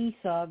woman,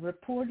 Lisa,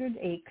 reported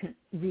a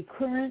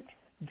recurrent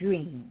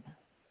dream.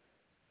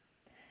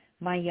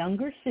 My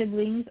younger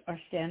siblings are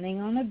standing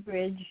on a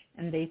bridge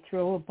and they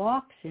throw a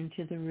box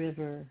into the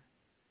river.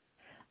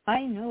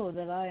 I know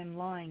that I am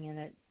lying in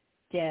it,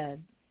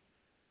 dead,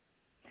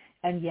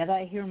 and yet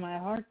I hear my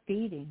heart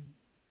beating.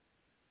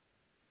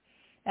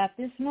 At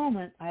this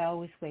moment, I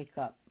always wake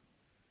up.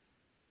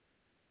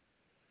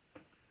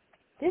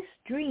 This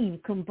dream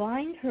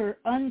combined her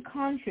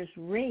unconscious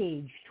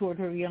rage toward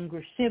her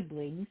younger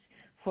siblings,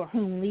 for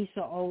whom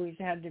Lisa always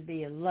had to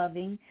be a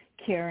loving,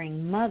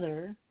 caring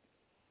mother,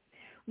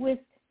 with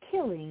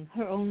killing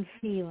her own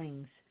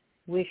feelings,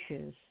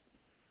 wishes,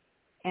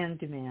 and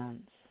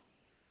demands.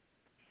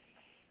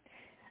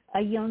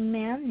 A young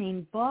man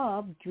named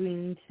Bob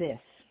dreamed this.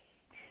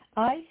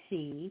 I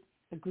see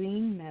a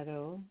green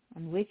meadow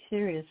on which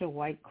there is a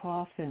white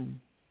coffin.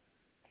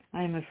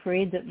 I am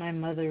afraid that my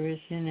mother is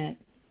in it.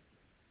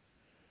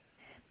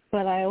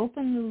 But I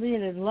open the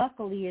lid, and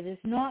luckily it is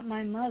not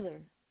my mother,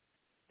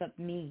 but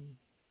me.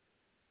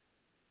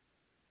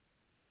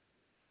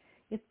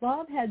 If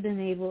Bob had been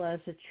able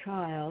as a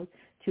child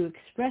to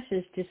express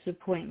his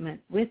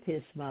disappointment with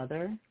his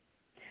mother,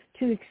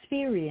 to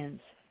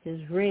experience his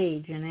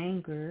rage and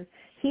anger,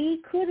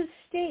 he could have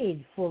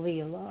stayed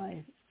fully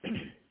alive.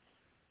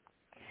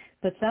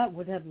 But that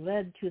would have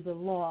led to the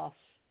loss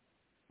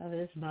of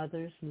his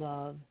mother's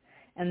love,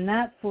 and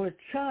that for a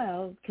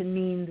child can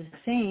mean the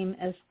same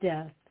as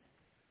death.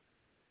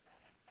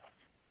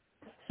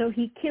 So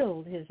he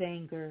killed his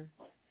anger,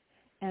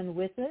 and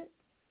with it,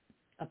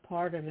 a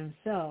part of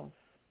himself,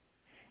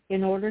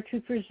 in order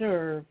to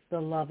preserve the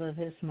love of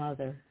his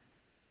mother.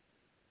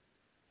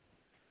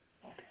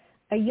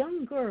 A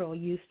young girl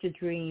used to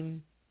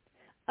dream,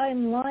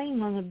 I'm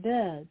lying on a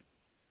bed.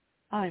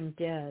 I'm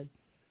dead.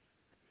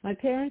 My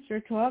parents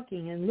are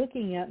talking and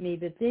looking at me,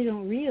 but they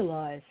don't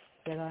realize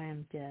that I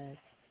am dead.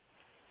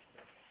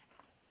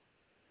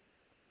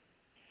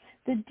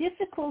 The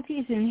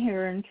difficulties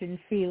inherent in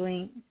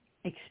feeling,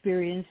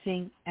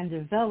 experiencing, and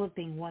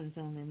developing one's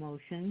own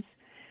emotions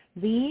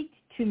lead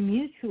to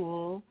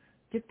mutual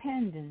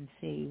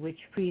dependency, which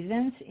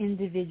prevents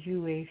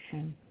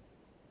individuation.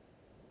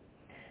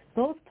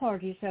 Both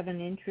parties have an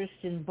interest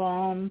in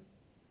bond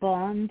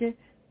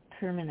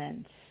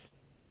permanence.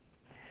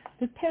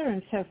 The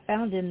parents have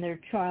found in their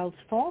child's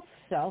false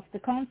self the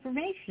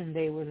confirmation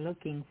they were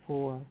looking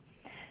for,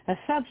 a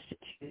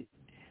substitute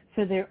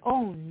for their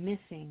own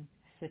missing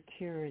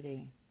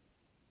security.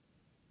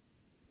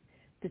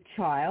 The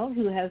child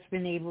who has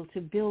been able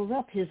to build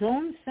up his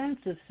own sense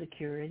of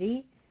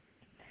security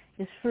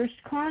is first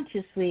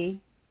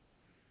consciously,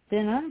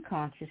 then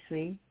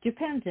unconsciously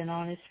dependent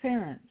on his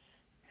parents.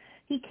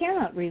 He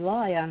cannot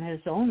rely on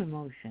his own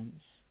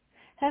emotions,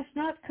 has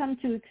not come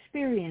to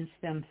experience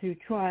them through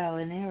trial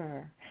and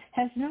error,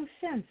 has no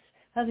sense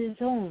of his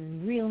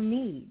own real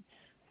needs,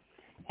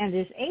 and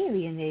is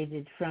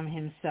alienated from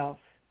himself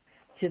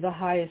to the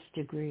highest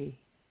degree.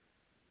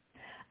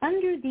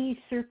 Under these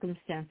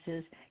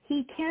circumstances,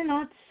 he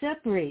cannot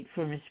separate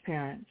from his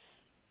parents.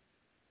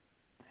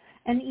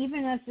 And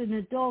even as an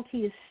adult, he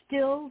is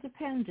still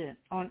dependent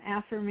on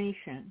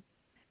affirmation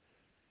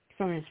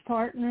from his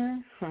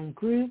partner, from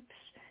groups,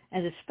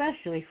 and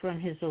especially from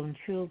his own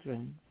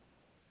children.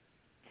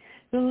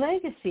 The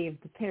legacy of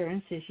the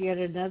parents is yet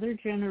another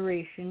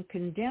generation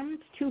condemned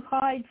to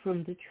hide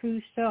from the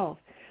true self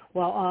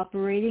while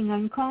operating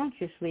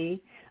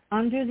unconsciously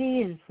under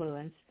the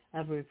influence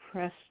of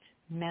repressed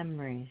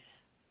memories.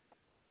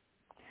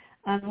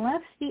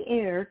 Unless the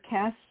heir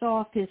casts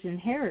off his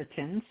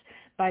inheritance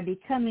by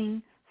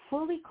becoming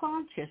fully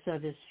conscious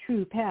of his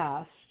true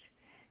past,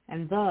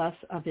 and thus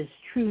of his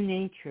true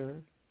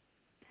nature,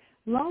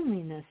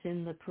 loneliness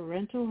in the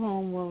parental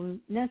home will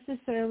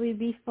necessarily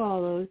be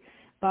followed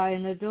by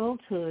an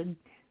adulthood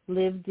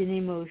lived in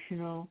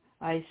emotional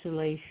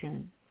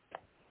isolation.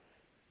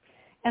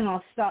 And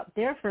I'll stop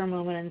there for a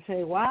moment and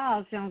say, wow,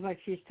 it sounds like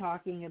she's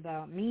talking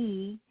about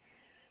me,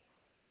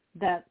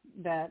 that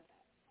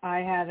I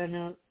had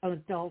an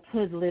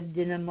adulthood lived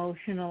in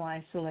emotional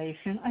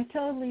isolation. I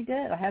totally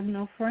did. I had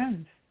no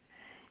friends.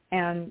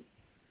 And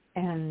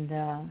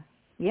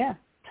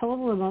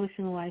total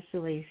emotional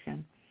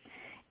isolation.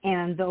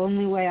 And the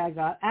only way I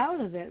got out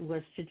of it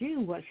was to do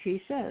what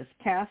she says,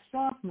 cast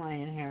off my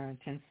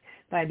inheritance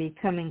by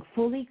becoming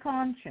fully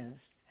conscious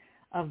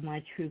of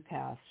my true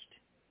past.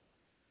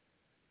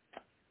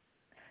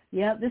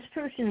 Yeah, this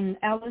person,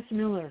 Alice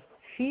Miller,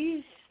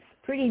 she's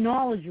pretty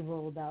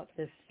knowledgeable about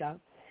this stuff.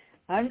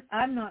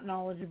 I'm not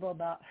knowledgeable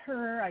about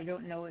her. I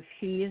don't know if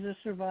she is a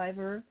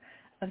survivor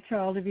of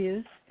child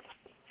abuse.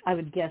 I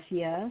would guess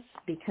yes,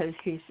 because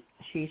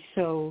she's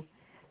so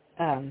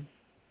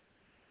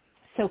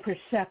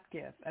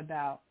perceptive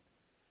about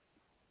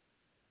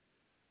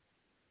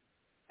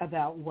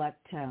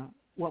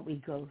what we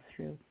go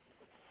through.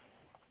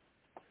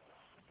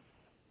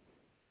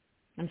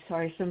 I'm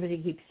sorry,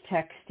 somebody keeps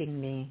texting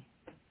me.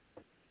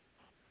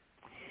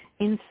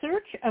 In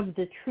search of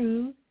the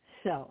true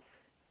self.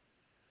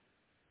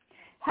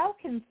 How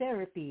can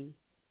therapy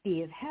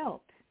be of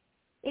help?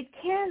 It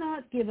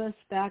cannot give us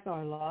back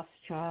our lost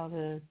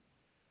childhood,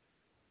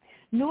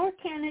 nor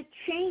can it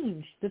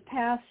change the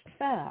past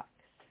facts.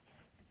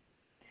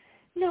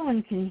 No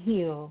one can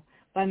heal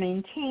by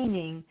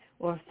maintaining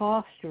or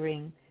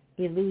fostering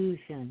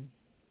illusion.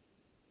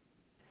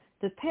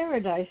 The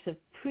paradise of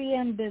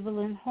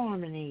pre-ambivalent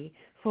harmony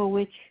for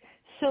which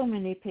so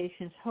many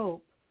patients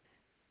hope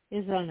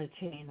is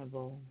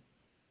unattainable.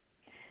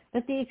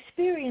 But the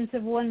experience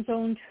of one's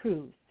own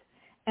truth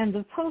and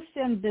the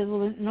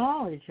post-ambivalent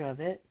knowledge of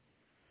it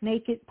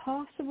make it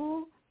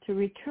possible to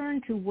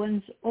return to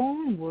one's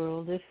own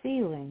world of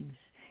feelings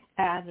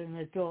at an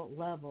adult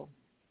level.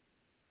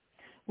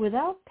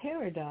 Without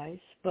paradise,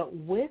 but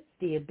with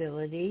the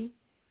ability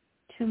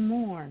to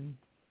mourn.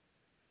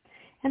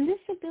 And this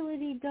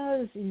ability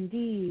does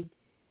indeed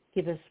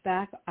give us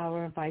back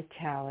our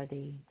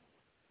vitality.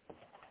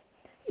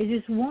 It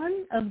is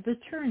one of the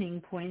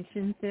turning points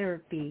in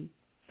therapy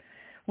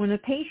when a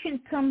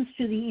patient comes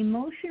to the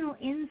emotional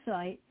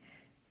insight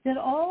that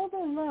all the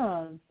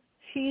love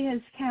she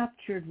has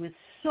captured with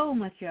so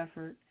much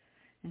effort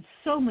and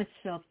so much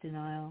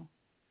self-denial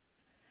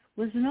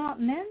was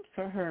not meant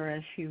for her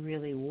as she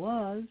really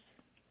was,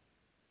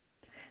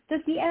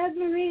 that the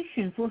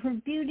admiration for her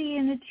beauty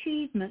and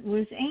achievement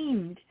was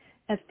aimed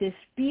at this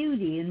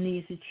beauty and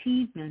these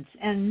achievements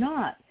and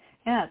not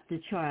at the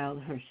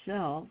child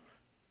herself.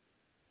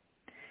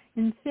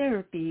 In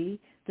therapy,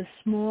 the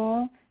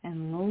small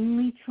and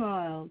lonely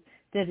child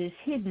that is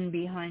hidden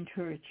behind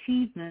her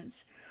achievements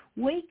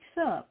wakes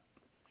up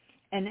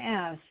and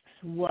asks,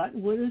 what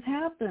would have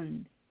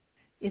happened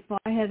if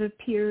I had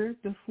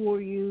appeared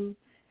before you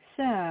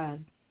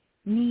sad,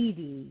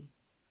 needy,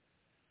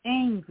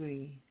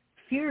 angry,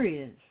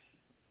 furious?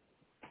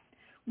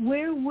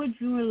 Where would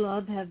your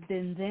love have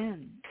been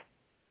then?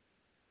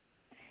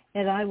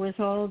 And I was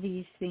all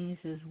these things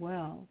as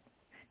well.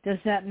 Does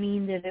that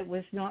mean that it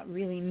was not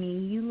really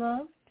me you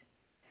loved,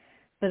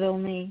 but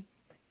only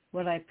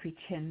what I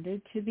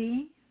pretended to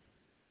be?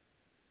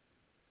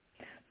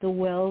 The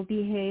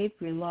well-behaved,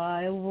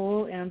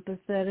 reliable,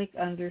 empathetic,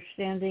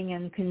 understanding,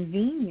 and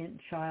convenient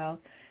child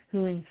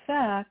who, in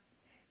fact,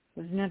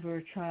 was never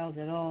a child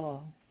at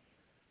all.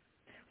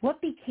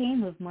 What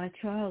became of my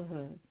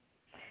childhood?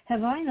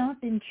 Have I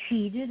not been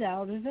cheated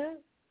out of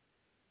it?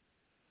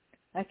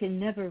 I can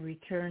never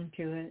return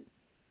to it.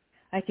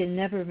 I can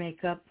never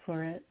make up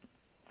for it.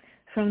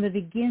 From the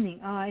beginning,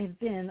 I have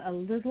been a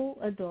little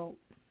adult.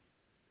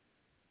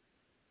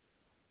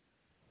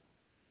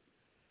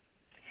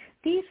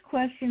 These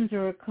questions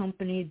are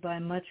accompanied by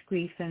much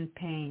grief and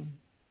pain.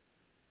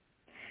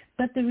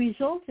 But the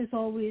result is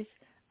always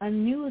a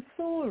new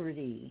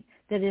authority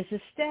that is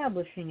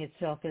establishing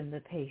itself in the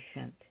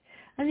patient,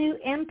 a new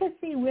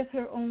empathy with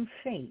her own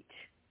fate,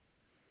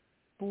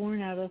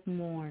 born out of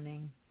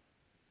mourning.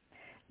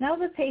 Now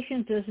the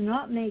patient does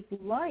not make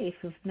life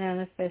of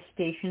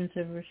manifestations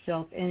of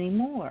herself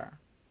anymore,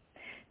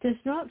 does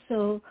not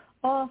so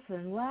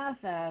often laugh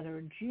at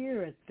or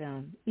jeer at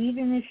them,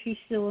 even if she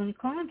still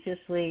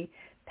unconsciously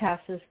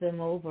passes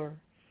them over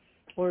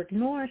or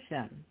ignores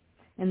them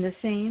in the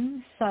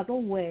same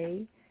subtle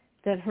way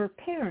that her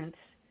parents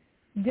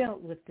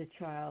dealt with the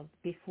child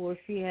before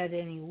she had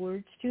any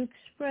words to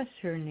express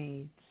her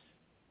needs.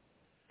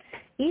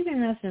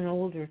 Even as an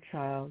older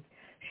child,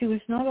 she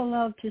was not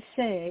allowed to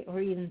say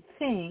or even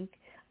think,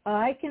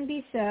 I can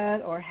be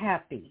sad or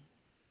happy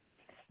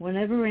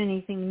whenever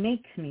anything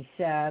makes me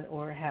sad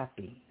or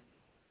happy.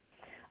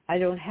 I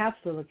don't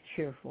have to look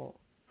cheerful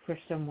for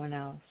someone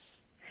else,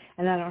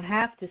 and I don't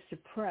have to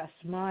suppress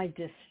my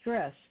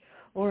distress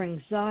or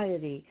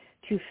anxiety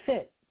to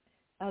fit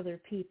other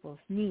people's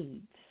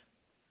needs.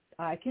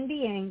 I can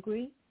be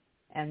angry,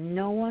 and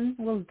no one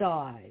will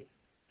die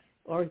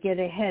or get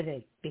a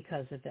headache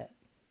because of it.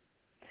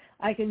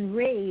 I can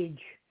rage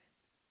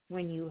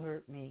when you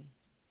hurt me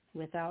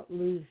without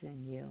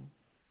losing you.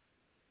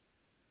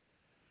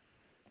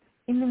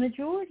 In the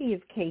majority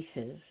of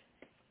cases,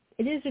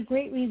 it is a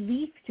great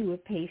relief to a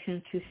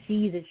patient to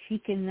see that she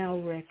can now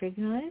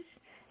recognize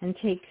and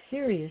take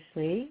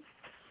seriously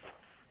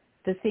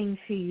the things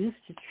she used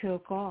to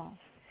choke off,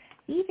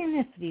 even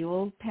if the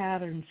old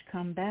patterns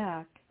come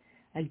back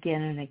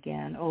again and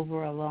again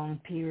over a long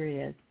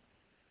period.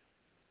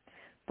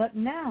 But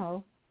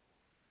now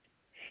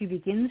she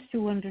begins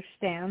to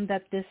understand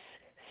that this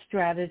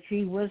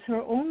strategy was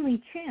her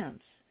only chance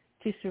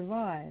to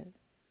survive.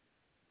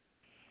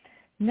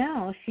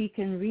 Now she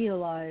can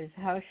realize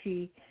how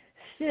she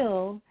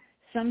still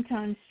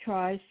sometimes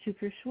tries to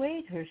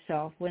persuade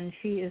herself when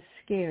she is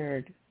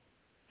scared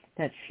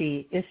that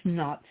she is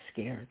not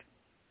scared.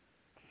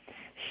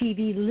 She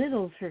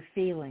belittles her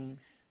feelings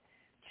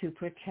to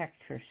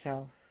protect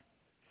herself,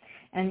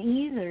 and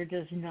either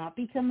does not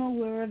become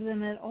aware of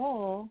them at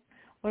all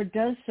or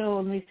does so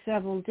only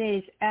several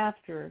days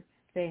after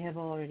they have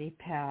already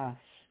passed.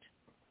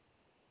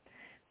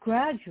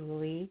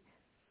 Gradually,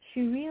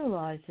 she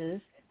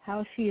realizes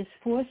how she is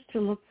forced to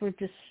look for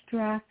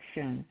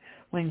distraction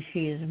when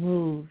she is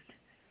moved,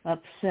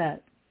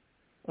 upset,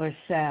 or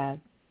sad.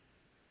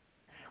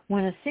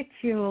 When a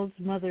 6-year-old's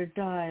mother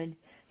died,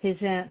 his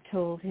aunt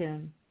told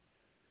him,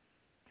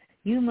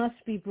 "You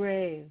must be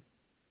brave.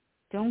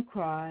 Don't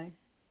cry.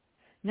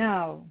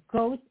 Now,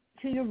 go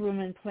to your room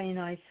and play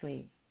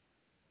nicely."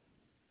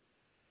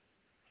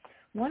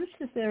 Once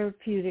the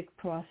therapeutic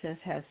process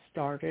has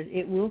started,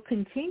 it will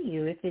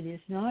continue if it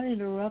is not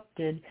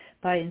interrupted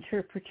by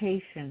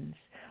interpretations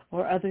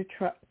or other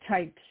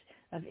types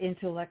of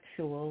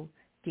intellectual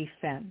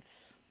defense.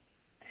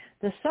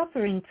 The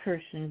suffering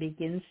person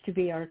begins to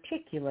be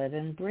articulate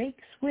and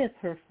breaks with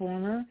her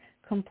former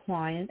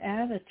compliant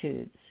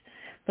attitudes.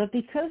 But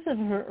because of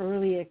her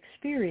early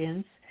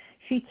experience,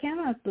 she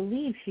cannot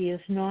believe she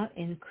is not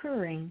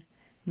incurring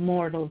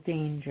mortal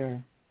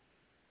danger.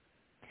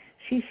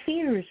 She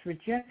fears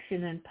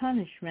rejection and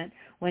punishment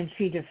when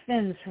she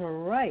defends her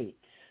rights.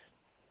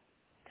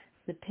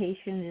 The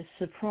patient is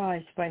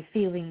surprised by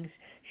feelings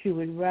she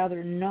would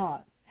rather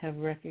not have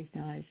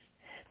recognized.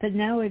 But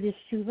now it is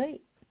too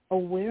late.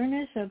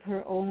 Awareness of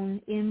her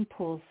own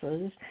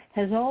impulses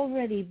has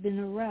already been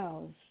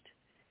aroused,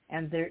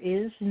 and there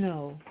is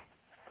no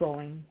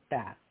going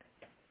back.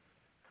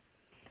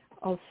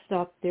 I'll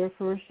stop there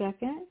for a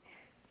second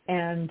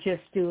and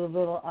just do a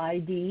little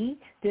ID.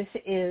 This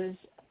is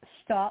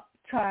Stop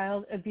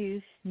Child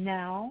Abuse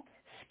Now,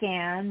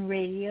 Scan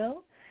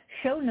Radio,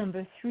 show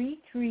number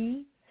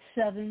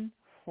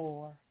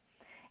 3374.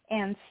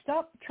 And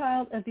Stop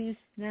Child Abuse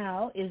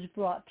Now is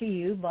brought to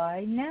you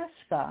by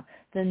NAASCA,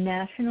 the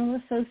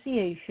National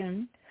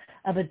Association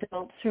of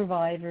Adult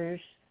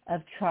Survivors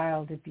of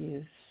Child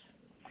Abuse.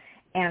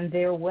 And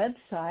their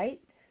website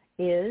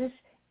is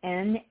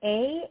naasca.org,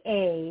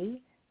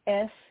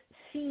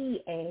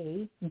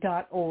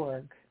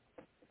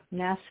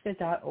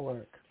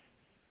 NAASCA.org.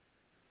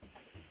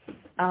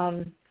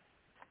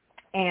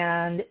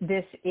 And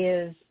this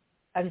is,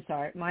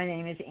 my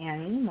name is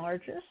Annie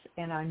Margis,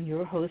 and I'm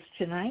your host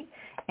tonight.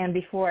 And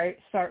before I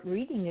start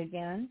reading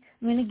again,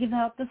 I'm going to give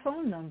out the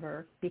phone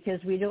number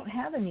because we don't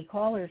have any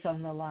callers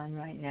on the line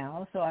right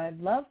now. So I'd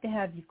love to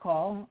have you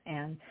call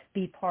and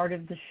be part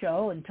of the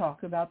show and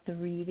talk about the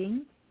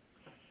reading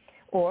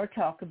or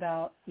talk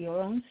about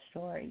your own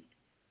story.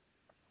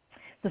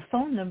 The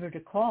phone number to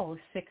call is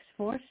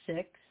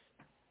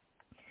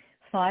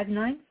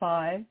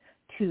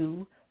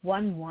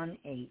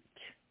 646-595-2118.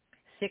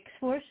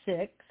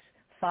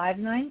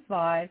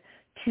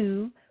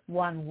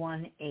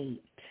 646-595-2118.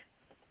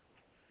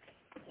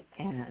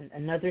 And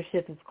another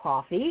sip of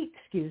coffee,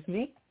 excuse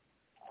me.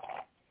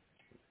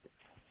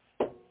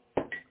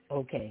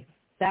 Okay,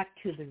 back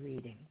to the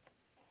reading.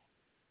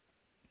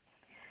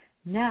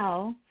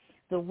 Now,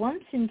 the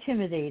once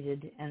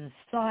intimidated and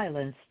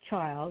silenced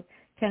child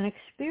can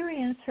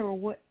experience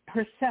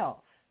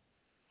herself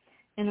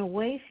in a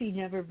way she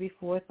never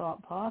before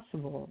thought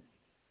possible.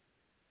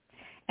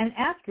 And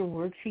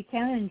afterwards, she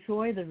can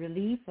enjoy the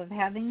relief of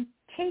having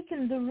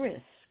taken the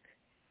risk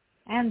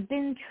and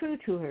been true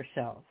to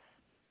herself.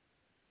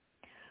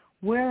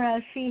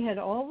 Whereas she had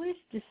always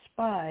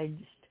despised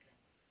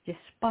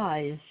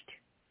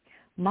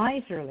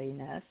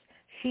miserliness,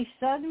 she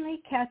suddenly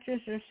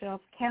catches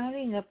herself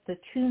counting up the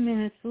 2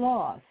 minutes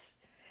lost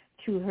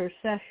to her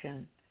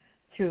session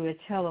through a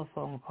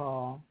telephone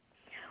call.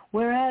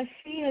 Whereas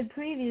she had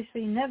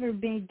previously never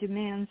made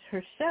demands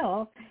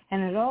herself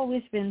and had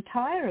always been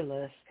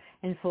tireless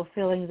in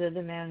fulfilling the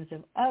demands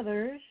of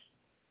others,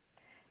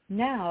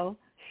 now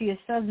she is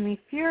suddenly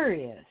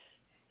furious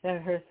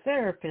that her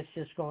therapist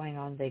is going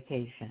on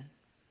vacation.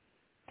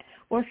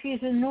 Or she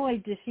is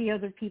annoyed to see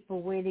other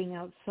people waiting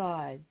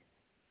outside.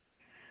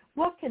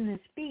 What can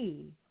this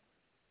be?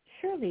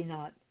 Surely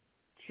not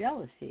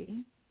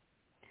jealousy.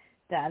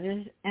 That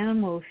is an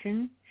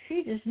emotion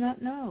she does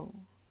not know.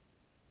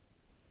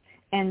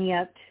 And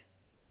yet,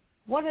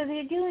 what are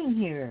they doing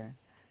here?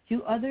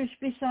 Do others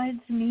besides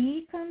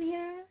me come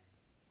here?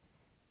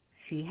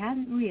 She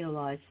hadn't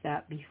realized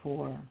that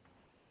before.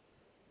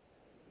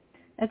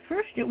 At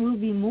first, it will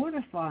be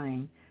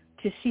mortifying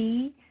to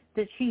see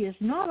that she is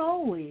not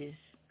always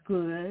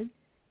good,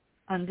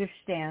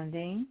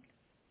 understanding,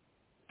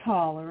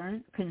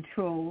 tolerant,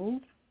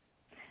 controlled,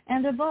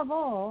 and above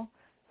all,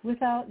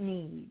 without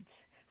needs,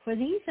 for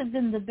these have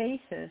been the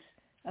basis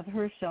of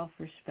her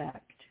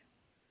self-respect.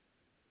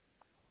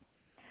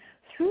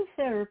 Through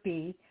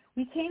therapy,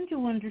 we came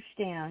to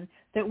understand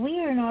that we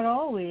are not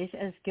always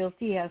as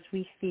guilty as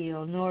we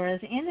feel, nor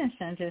as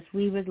innocent as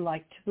we would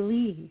like to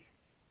believe.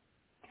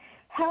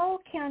 How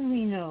can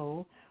we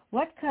know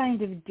what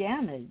kind of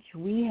damage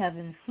we have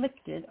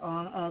inflicted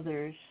on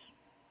others?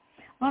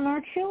 On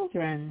our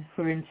children,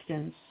 for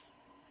instance.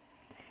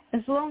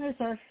 As long as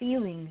our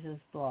feelings is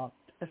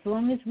blocked, as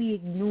long as we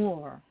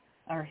ignore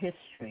our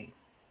history.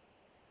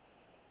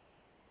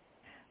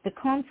 The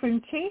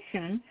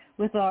confrontation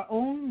with our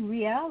own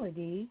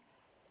reality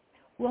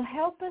will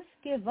help us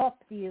give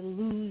up the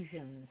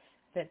illusions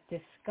that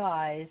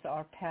disguise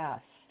our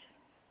past.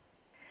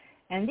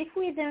 And if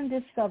we then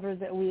discover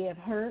that we have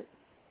hurt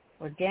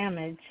or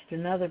damaged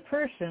another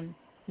person,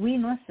 we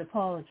must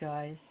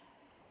apologize.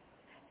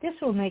 This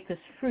will make us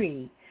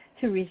free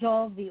to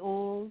resolve the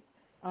old,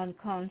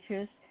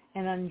 unconscious,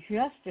 and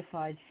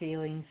unjustified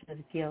feelings of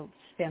guilt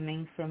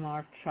stemming from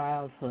our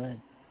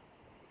childhood.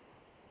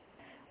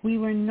 We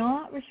were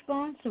not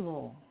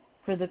responsible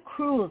for the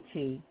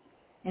cruelty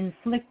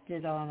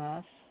inflicted on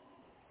us,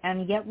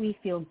 and yet we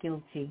feel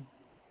guilty.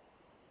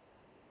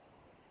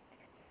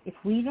 If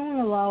we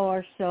don't allow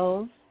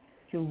ourselves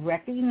to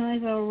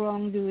recognize our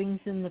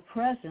wrongdoings in the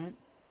present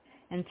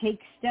and take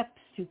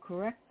steps to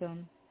correct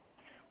them,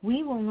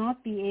 we will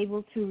not be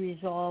able to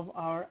resolve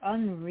our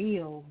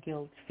unreal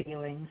guilt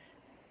feelings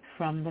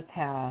from the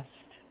past.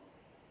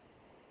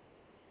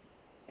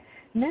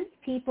 Many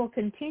people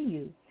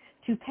continue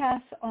to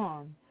pass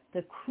on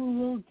the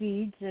cruel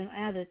deeds and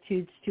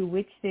attitudes to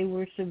which they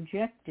were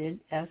subjected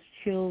as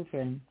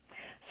children,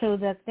 so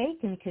that they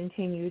can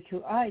continue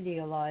to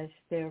idealize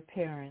their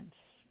parents.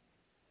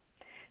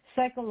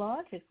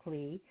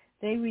 Psychologically,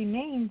 they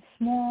remain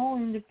small,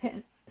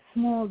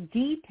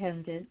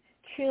 dependent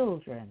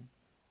children,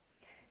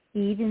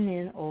 even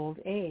in old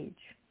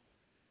age.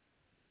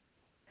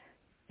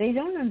 They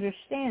don't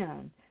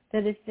understand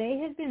that if they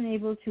had been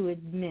able to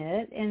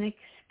admit and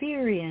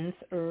experience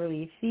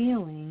early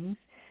feelings,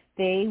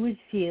 they would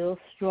feel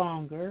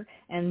stronger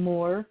and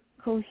more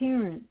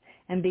coherent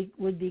and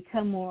would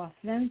become more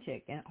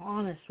authentic and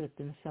honest with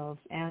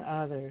themselves and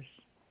others.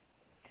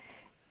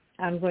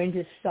 I'm going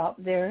to stop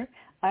there.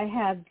 I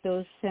had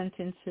those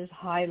sentences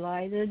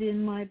highlighted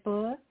in my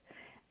book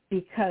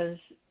because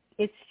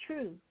it's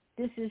true.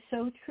 This is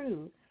so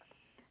true.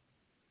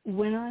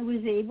 When I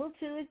was able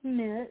to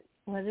admit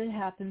what had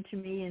happened to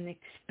me and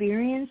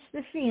experience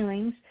the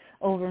feelings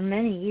over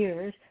many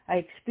years, I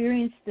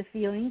experienced the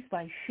feelings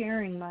by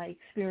sharing my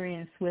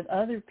experience with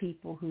other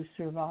people who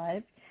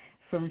survived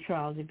from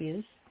child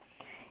abuse.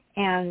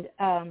 And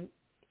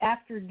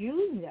after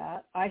doing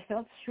that, I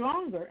felt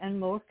stronger and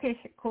more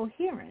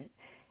coherent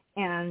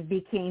and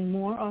became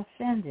more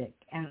authentic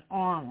and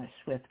honest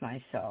with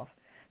myself.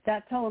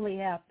 That totally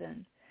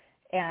happened.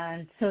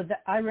 And so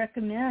I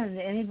recommend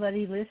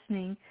anybody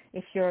listening,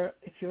 if you're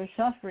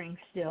suffering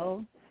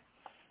still,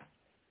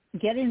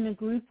 get in a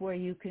group where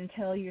you can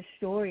tell your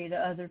story to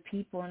other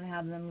people and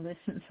have them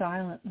listen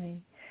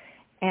silently,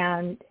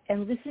 and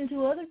listen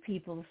to other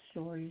people's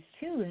stories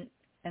too,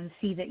 and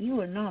see that you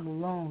are not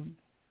alone.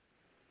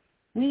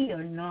 We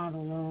are not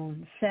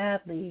alone.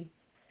 Sadly,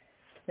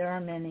 there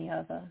are many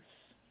of us.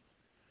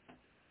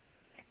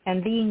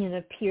 And being in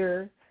a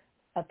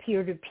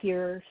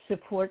peer-to-peer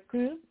support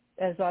group,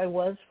 as I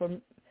was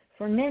for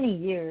many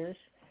years,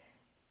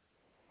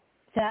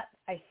 that,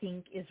 I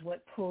think, is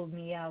what pulled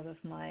me out of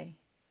my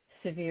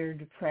severe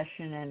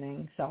depression and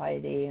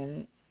anxiety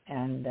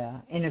and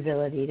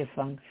inability to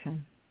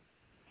function.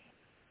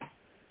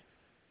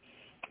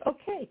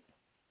 Okay.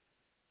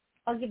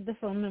 I'll give the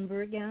phone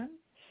number again,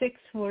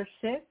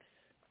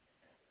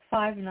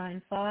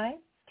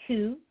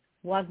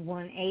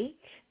 646-595-2118.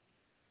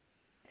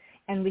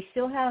 And we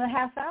still have a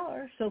half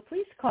hour, so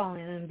please call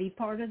in and be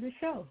part of the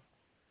show.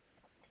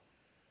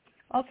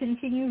 I'll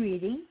continue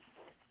reading.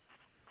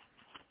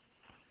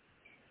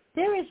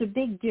 There is a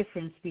big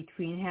difference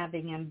between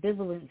having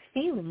ambivalent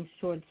feelings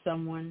towards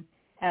someone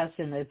as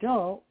an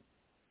adult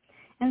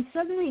and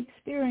suddenly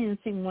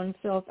experiencing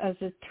oneself as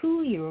a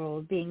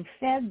 2-year-old being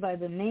fed by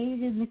the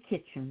maid in the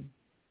kitchen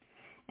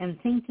and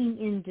thinking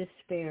in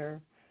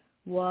despair,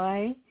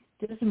 why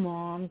does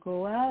Mom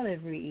go out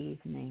every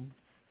evening?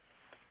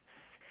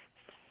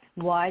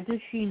 Why does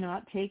she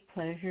not take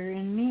pleasure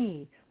in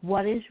me?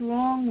 What is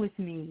wrong with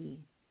me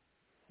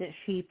that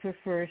she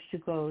prefers to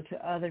go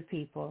to other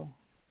people?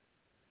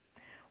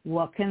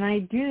 What can I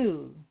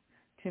do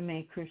to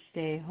make her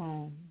stay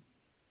home?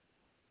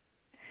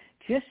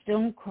 Just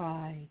don't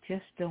cry.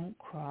 Just don't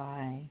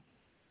cry.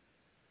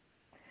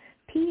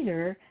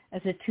 Peter,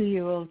 as a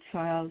 2-year-old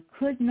child,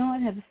 could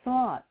not have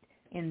thought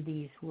in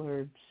these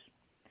words.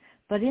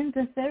 But in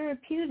the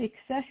therapeutic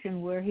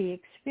session where he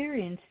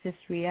experienced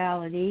this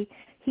reality,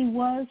 he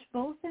was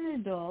both an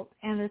adult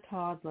and a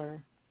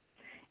toddler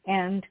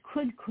and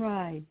could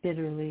cry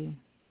bitterly.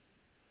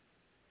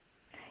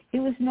 It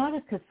was not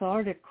a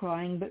cathartic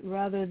crying, but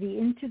rather the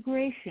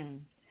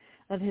integration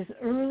of his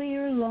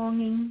earlier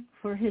longing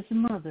for his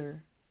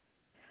mother,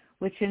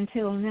 which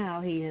until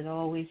now he had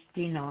always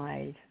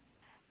denied.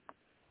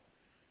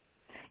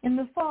 In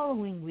the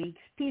following weeks,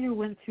 Peter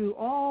went through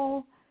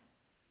all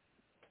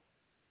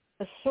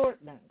the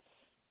torments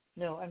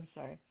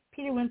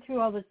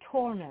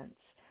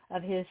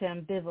of his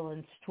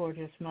ambivalence toward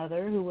his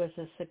mother, who was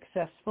a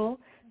successful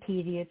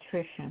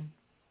pediatrician.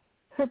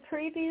 Her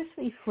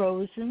previously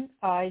frozen,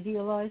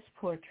 idealized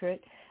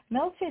portrait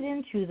melted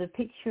into the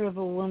picture of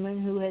a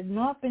woman who had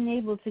not been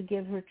able to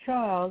give her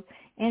child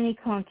any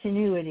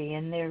continuity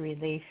in their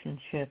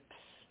relationships.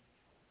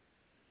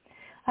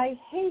 I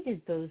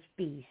hated those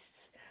beasts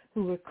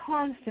who were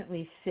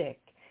constantly sick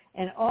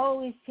and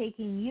always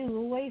taking you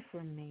away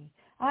from me.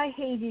 I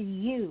hated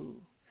you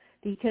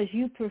because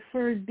you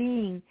preferred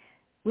being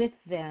with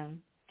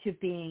them to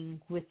being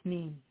with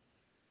me.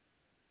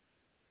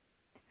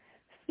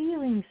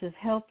 Feelings of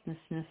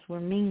helplessness were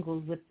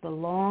mingled with the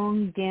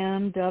long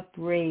dammed-up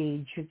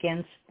rage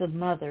against the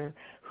mother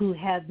who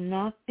had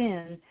not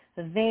been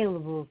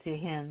available to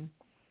him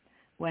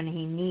when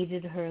he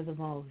needed her the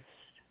most.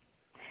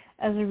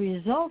 As a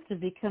result of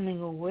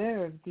becoming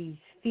aware of these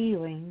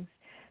feelings,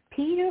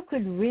 Peter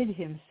could rid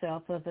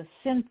himself of a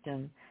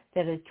symptom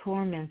that had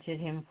tormented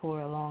him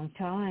for a long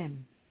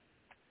time.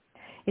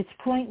 Its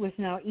point was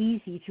now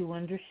easy to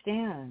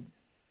understand.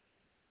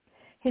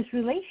 His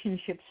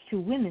relationships to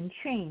women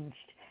changed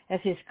as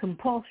his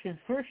compulsion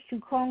first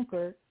to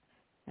conquer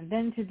and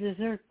then to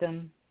desert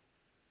them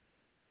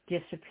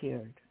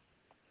disappeared.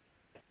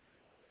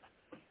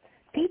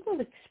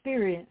 Peter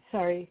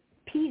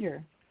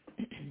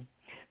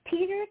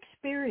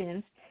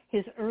experienced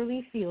his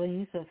early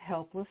feelings of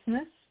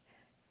helplessness,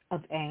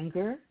 of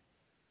anger,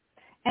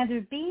 and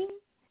of being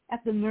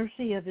at the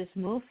mercy of his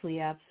mostly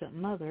absent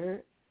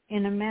mother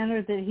in a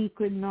manner that he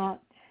could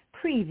not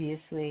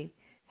previously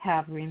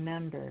have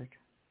remembered.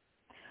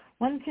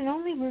 One can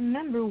only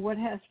remember what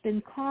has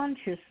been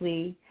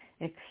consciously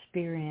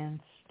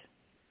experienced.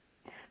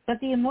 But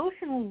the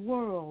emotional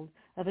world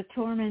of a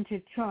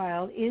tormented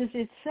child is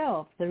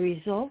itself the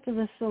result of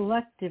a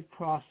selective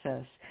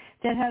process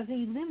that has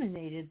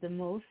eliminated the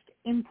most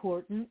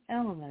important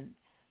elements.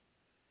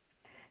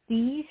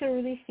 These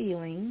early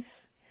feelings,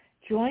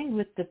 joined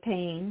with the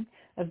pain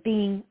of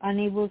being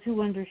unable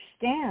to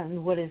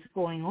understand what is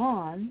going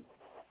on,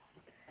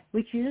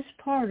 which is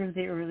part of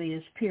the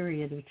earliest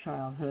period of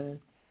childhood,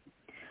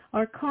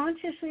 are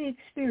consciously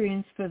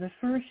experienced for the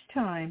first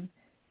time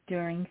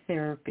during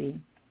therapy.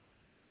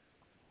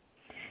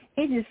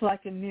 It is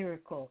like a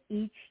miracle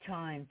each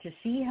time to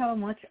see how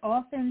much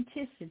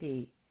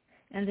authenticity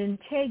and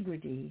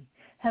integrity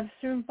have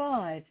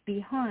survived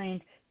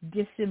behind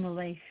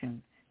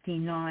dissimulation,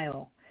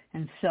 denial,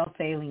 and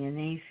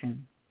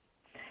self-alienation,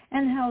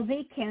 and how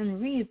they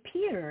can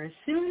reappear as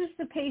soon as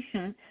the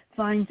patient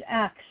finds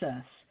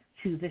access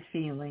to the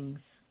feelings.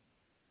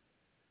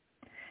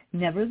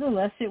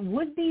 Nevertheless, it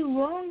would be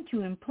wrong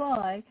to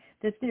imply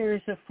that there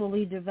is a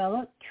fully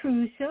developed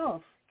true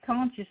self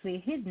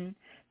consciously hidden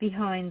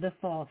behind the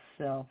false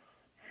self.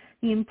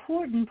 The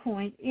important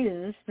point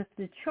is that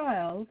the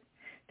child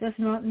does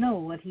not know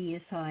what he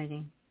is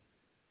hiding.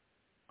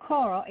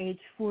 Carl, age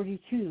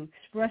 42,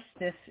 expressed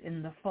this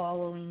in the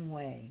following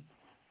way.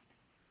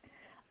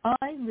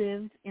 I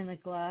lived in a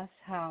glass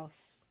house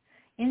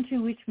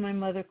into which my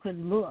mother could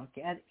look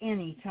at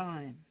any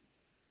time.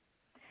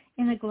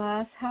 In a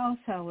glass house,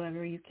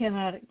 however, you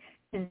cannot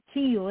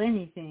conceal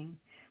anything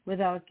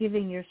without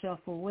giving yourself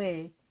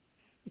away,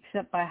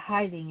 except by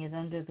hiding it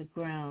under the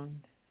ground.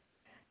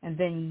 And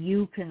then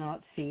you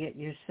cannot see it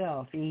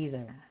yourself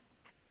either.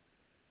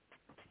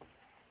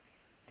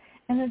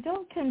 An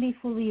adult can be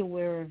fully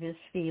aware of his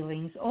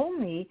feelings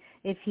only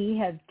if he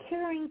had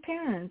caring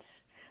parents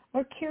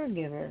or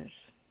caregivers.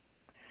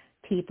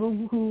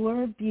 People who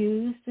were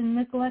abused and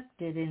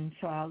neglected in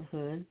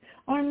childhood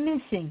are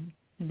missing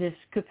this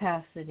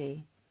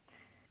capacity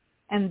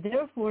and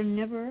therefore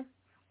never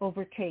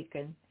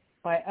overtaken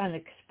by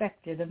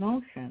unexpected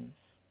emotions.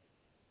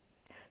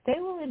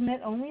 They will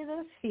admit only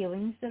those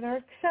feelings that are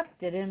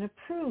accepted and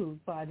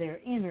approved by their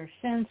inner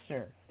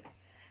censor,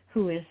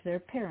 who is their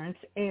parent's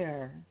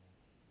heir.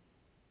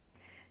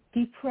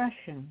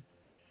 Depression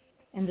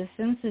and a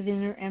sense of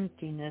inner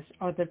emptiness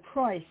are the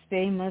price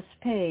they must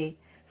pay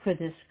for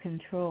this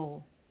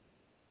control.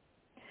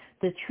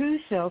 The true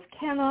self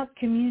cannot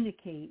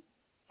communicate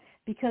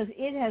because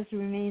it has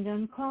remained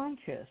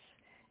unconscious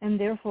and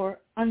therefore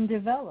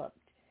undeveloped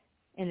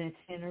in its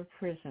inner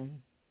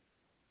prison.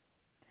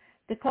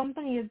 The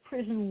company of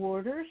prison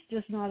warders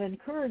does not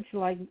encourage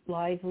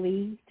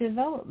lively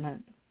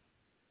development.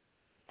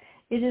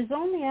 It is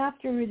only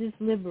after it is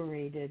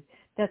liberated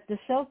that the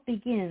self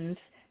begins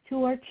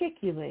to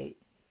articulate,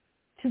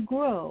 to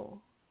grow,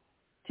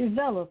 to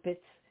develop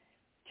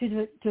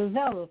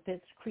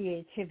its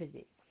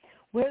creativity.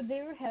 Where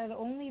there had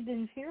only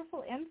been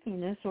fearful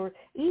emptiness or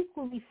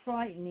equally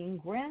frightening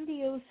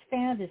grandiose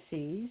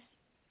fantasies,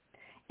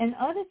 an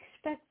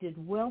unexpected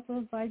wealth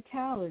of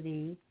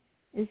vitality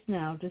is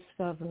now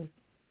discovered.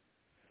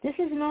 This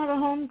is not a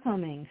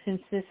homecoming,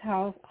 since this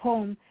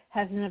home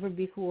has never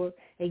before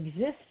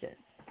existed.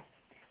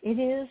 It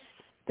is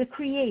the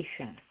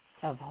creation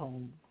of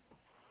home.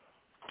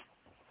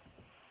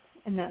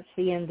 And that's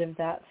the end of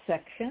that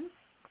section.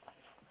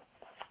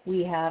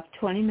 We have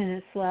 20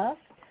 minutes left.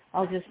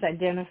 I'll just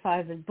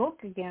identify the book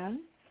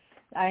again.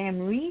 I am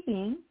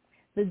reading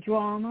The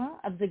Drama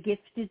of the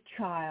Gifted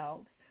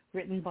Child,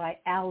 written by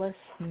Alice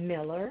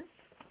Miller.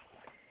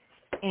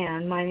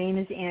 And my name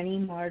is Annie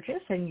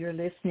Margis, and you're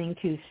listening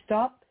to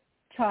Stop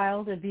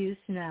Child Abuse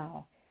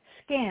Now,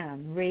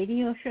 SCAN,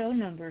 radio show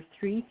number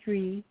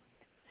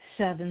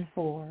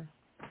 3374.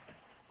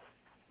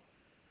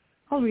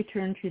 I'll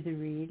return to the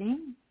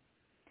reading.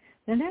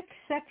 The next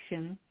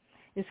section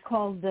is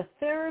called The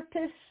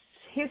Therapist's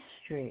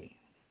History.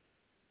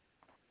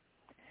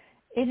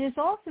 It is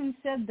often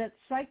said that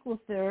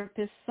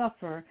psychotherapists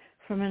suffer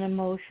from an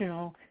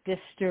emotional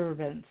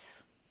disturbance.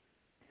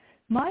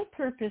 My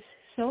purpose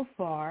so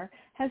far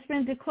has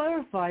been to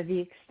clarify the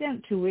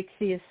extent to which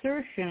the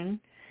assertion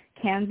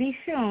can be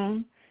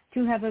shown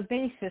to have a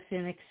basis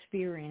in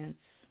experience.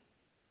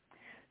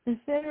 The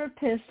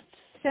therapist's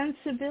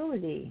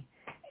sensibility,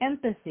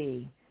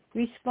 empathy,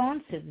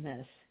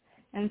 responsiveness,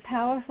 and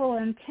powerful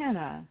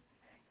antenna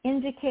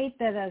indicate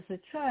that as a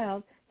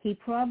child, he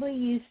probably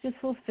used to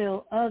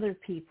fulfill other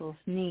people's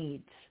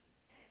needs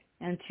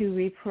and to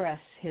repress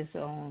his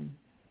own.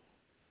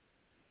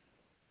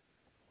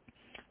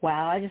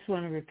 Wow, I just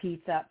want to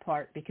repeat that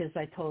part because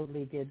I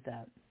totally did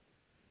that.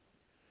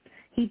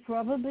 He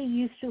probably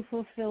used to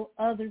fulfill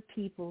other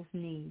people's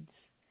needs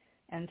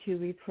and to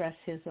repress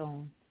his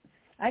own.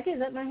 I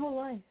did that my whole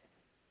life.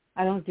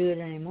 I don't do it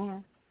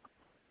anymore.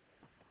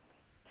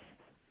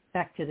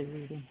 Back to the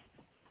reading.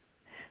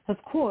 Of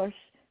course,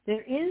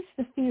 there is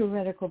the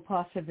theoretical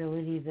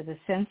possibility that a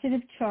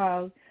sensitive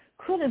child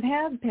could have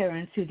had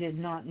parents who did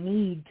not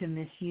need to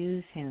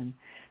misuse him,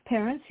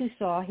 parents who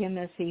saw him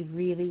as he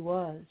really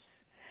was,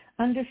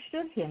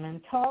 understood him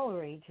and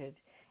tolerated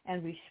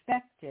and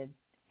respected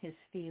his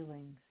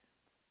feelings.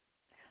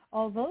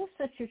 Although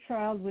such a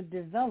child would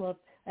develop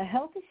a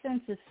healthy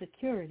sense of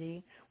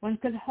security, one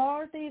could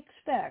hardly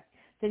expect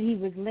that he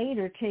would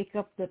later take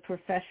up the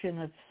profession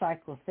of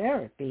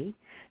psychotherapy,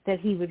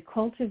 that he would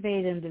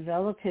cultivate and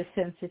develop his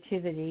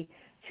sensitivity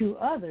to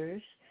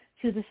others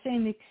to the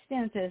same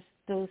extent as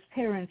those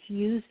parents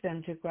used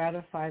them to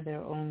gratify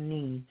their own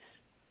needs,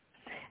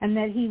 and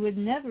that he would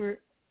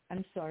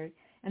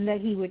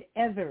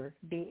ever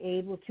be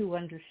able to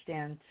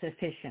understand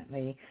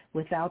sufficiently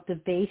without the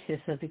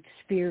basis of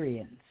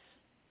experience.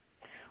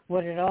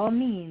 What it all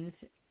means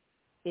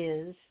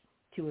is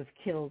to have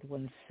killed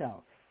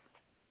oneself.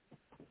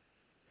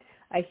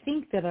 I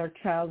think that our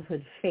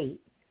childhood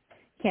fate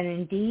can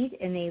indeed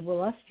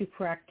enable us to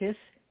practice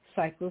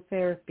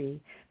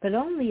psychotherapy, but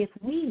only if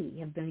we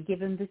have been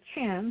given the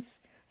chance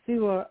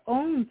through our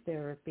own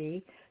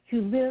therapy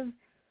to live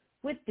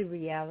with the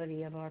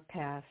reality of our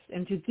past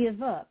and to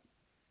give up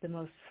the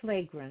most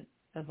flagrant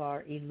of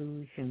our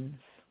illusions.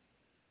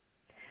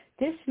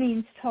 This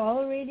means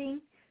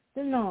tolerating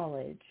the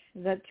knowledge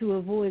that to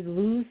avoid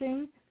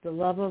losing the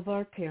love of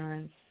our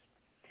parents,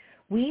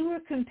 we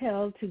were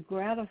compelled to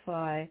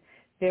gratify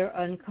their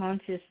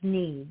unconscious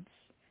needs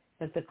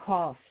at the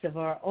cost of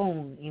our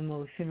own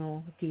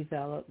emotional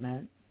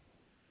development.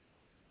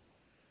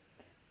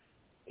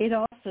 It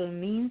also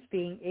means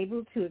being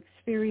able to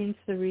experience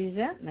the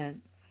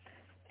resentment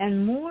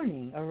and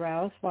mourning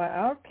aroused by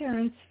our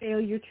parents'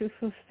 failure to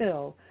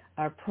fulfill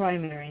our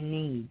primary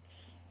needs.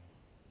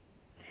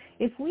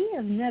 If we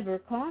have never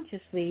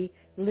consciously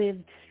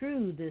lived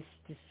through this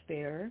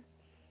despair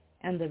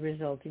and the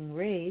resulting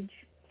rage,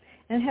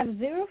 and have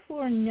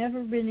therefore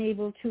never been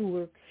able to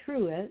work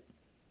through it,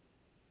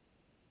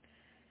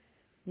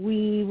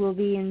 we will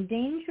be in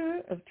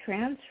danger of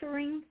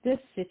transferring this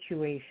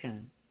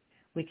situation,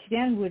 which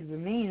then would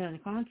remain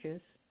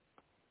unconscious,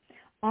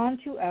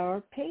 onto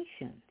our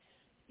patients.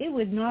 It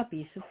would not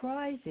be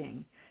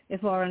surprising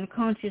if our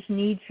unconscious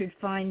need should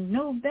find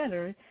no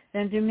better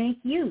than to make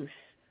use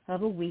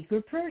of a weaker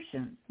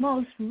person.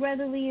 Most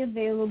readily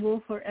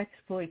available for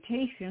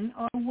exploitation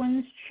are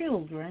one's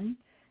children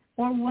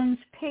or one's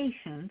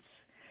patients,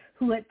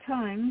 who at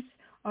times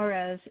are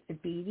as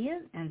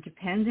obedient and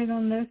dependent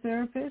on their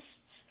therapists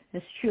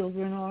as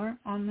children are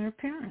on their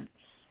parents.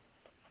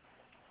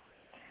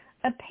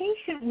 A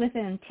patient with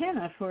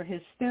antenna for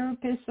his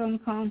therapist's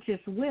unconscious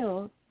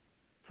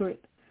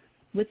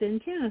with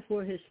antenna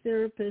for his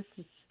therapist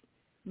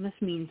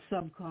must mean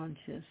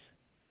subconscious,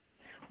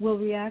 will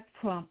react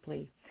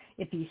promptly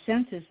if he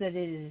senses that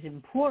it is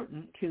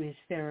important to his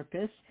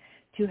therapist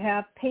to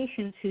have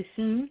patients who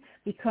soon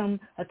become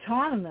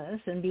autonomous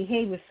and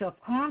behave with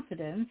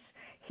self-confidence.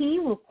 He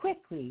will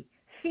quickly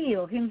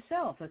feel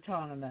himself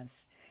autonomous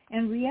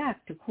and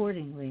react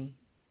accordingly.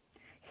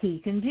 He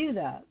can do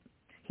that.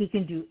 He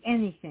can do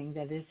anything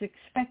that is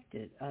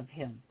expected of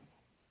him.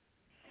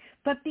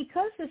 But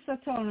because this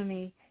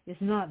autonomy is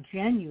not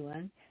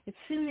genuine, it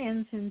soon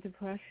ends in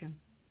depression.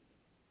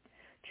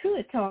 True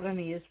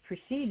autonomy is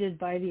preceded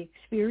by the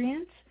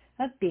experience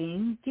of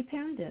being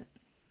dependent.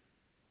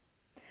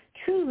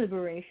 True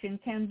liberation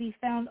can be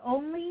found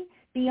only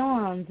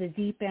beyond the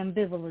deep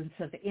ambivalence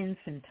of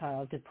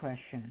infantile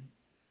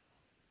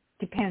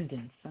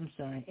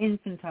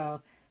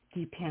infantile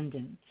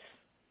dependence.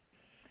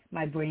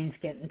 My brain's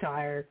getting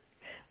tired.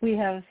 We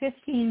have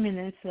 15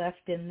 minutes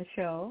left in the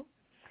show,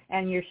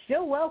 and you're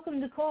still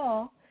welcome to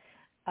call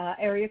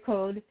area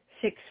code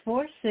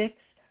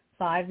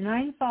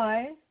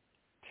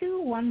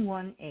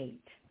 646-595-2118.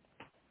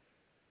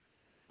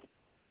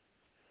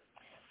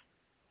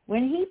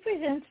 When he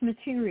presents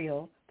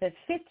material that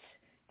fits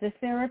the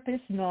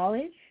therapist's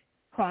knowledge,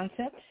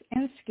 concepts,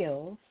 and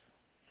skills,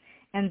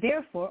 and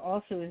therefore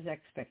also his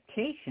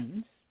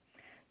expectations,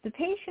 the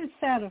patient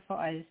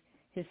satisfies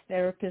his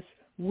therapist's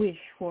wish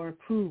for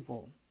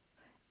approval,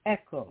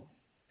 echo,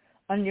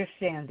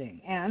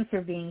 understanding and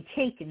for being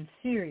taken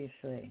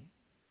seriously.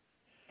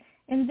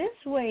 In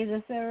this way,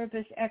 the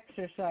therapist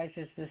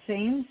exercises the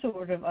same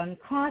sort of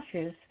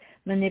unconscious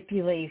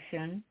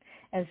manipulation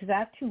as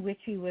that to which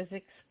he was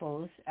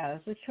exposed as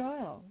a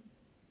child.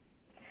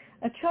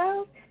 A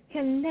child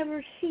can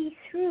never see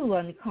through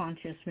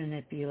unconscious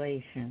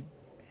manipulation.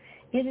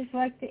 It is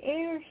like the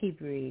air he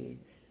breathes.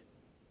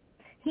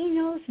 He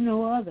knows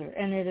no other,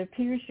 and it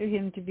appears to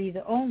him to be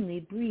the only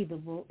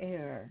breathable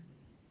air.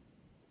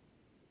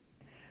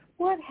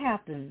 What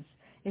happens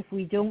if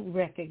we don't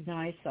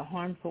recognize the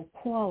harmful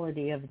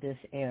quality of this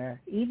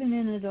air, even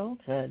in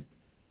adulthood?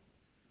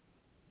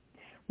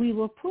 We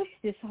will push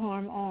this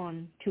harm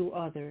on to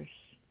others,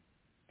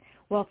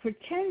 while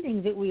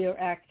pretending that we are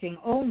acting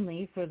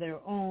only for their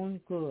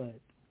own good.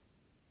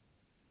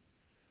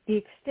 The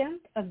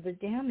extent of the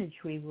damage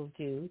we will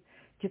do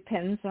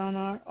depends on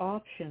our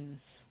options.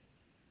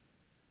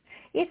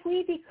 If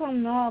we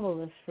become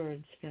novelists, for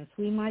instance,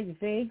 we might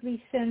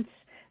vaguely sense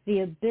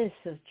the abyss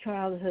of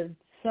childhood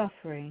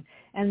suffering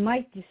and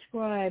might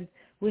describe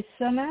with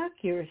some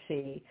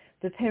accuracy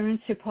the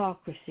parents'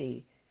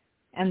 hypocrisy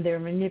and their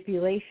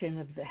manipulation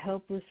of the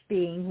helpless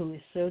being who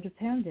is so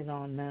dependent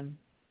on them.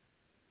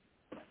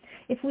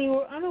 If we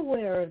were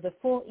unaware of the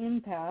full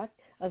impact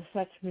of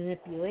such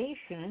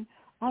manipulation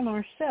on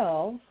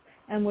ourselves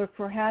and were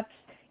perhaps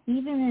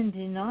even in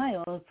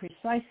denial of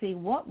precisely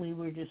what we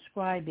were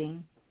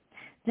describing,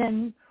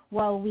 then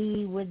while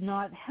we would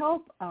not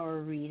help our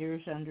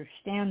readers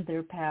understand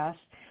their past,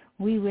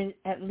 we would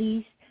at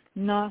least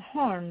not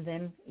harm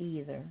them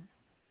either.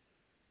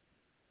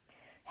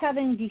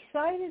 Having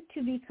decided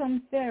to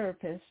become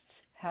therapists,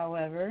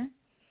 however,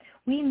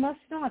 we must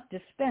not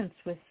dispense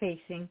with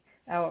facing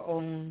our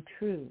own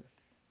truth.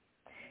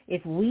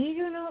 If we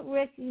do not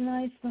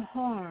recognize the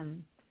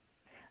harm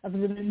of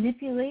the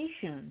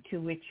manipulation to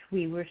which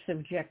we were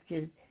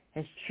subjected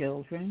as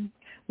children,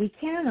 we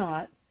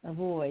cannot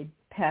avoid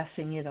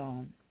passing it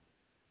on.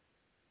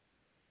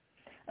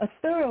 A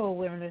thorough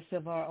awareness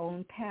of our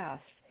own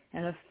past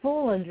and a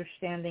full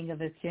understanding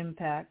of its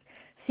impact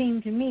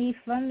seem to me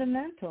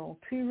fundamental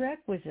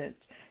prerequisites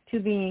to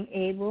being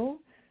able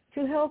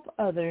to help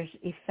others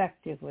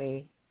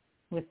effectively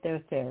with their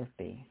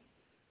therapy.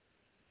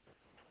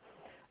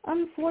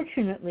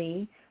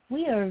 Unfortunately,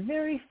 we are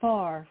very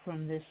far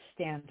from this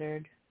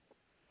standard,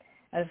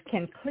 as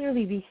can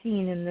clearly be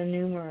seen in the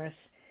numerous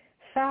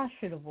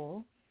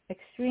fashionable,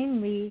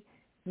 extremely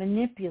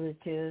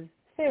manipulative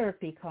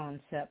therapy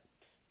concepts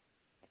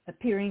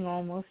appearing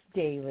almost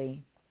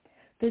daily.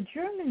 The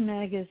German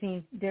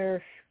magazine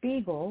Der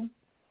Spiegel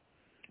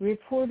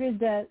reported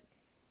that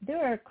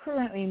there are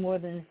currently more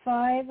than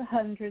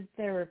 500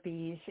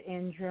 therapies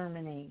in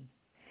Germany,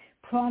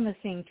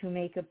 promising to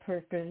make a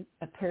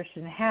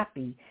person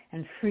happy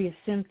and free of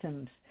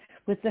symptoms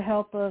with the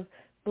help of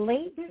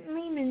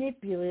blatantly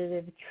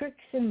manipulative tricks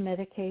and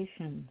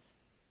medications.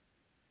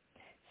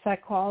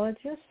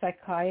 Psychologists,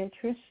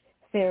 psychiatrists,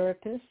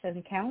 therapists,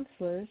 and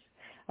counselors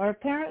are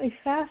apparently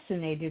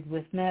fascinated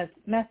with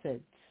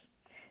methods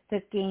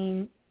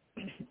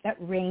that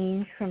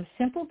range from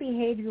simple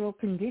behavioral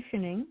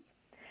conditioning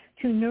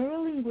to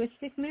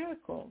neurolinguistic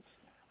miracles.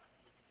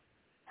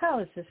 How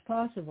is this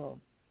possible?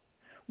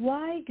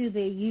 Why do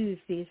they use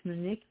these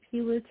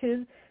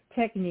manipulative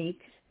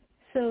techniques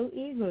so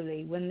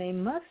eagerly when they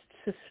must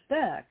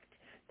suspect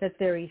that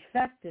their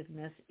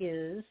effectiveness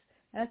is,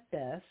 at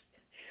best,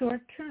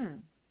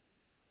 short-term?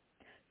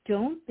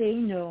 Don't they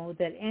know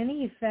that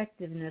any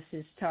effectiveness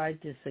is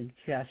tied to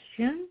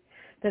suggestion,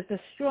 that the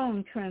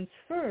strong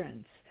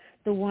transference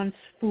the once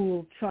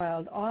fooled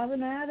child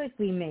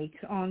automatically makes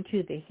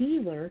onto the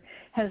healer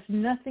has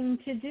nothing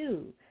to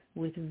do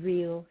with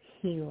real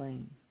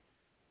healing?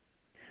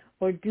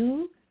 Or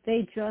do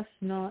they just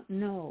not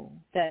know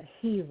that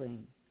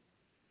healing,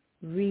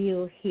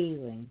 real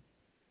healing,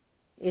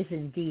 is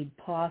indeed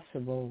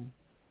possible?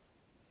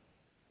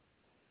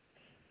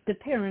 The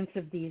parents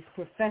of these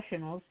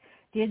professionals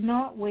did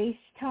not waste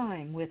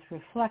time with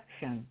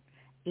reflection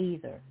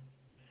either.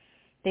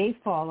 They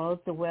followed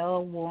the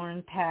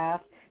well-worn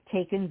path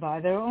taken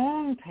by their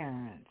own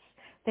parents.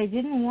 They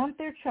didn't want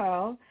their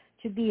child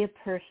to be a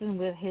person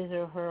with his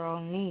or her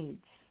own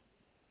needs.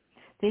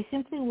 They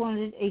simply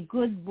wanted a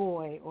good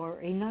boy or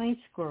a nice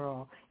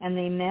girl, and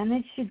they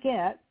managed to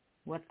get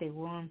what they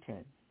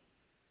wanted.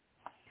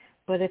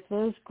 But if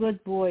those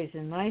good boys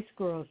and nice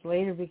girls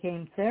later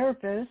became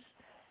therapists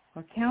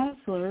or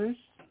counselors,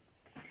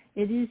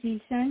 it is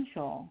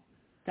essential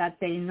that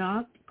they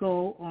not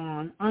go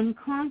on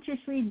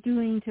unconsciously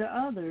doing to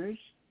others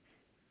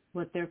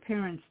what their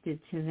parents did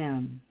to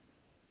them,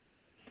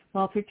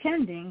 while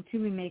pretending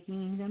to be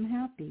making them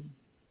happy.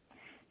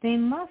 They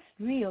must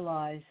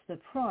realize the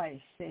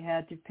price they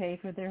had to pay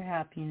for their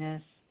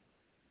happiness,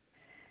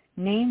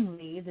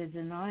 namely the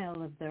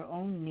denial of their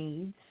own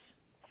needs,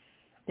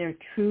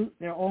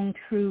 their own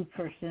true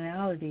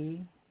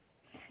personality,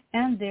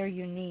 and their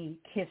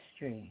unique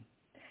history.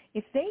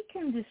 If they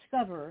can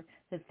discover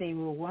that they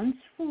were once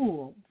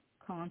fooled,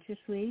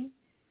 consciously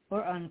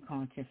or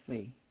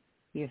unconsciously,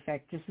 the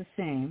effect is the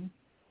same,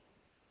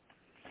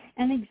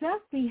 And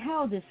exactly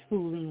how this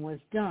fooling was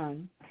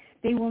done,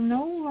 they will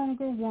no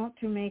longer want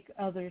to make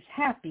others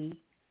happy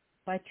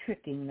by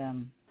tricking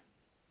them.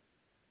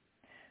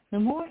 The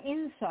more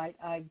insight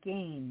I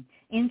gain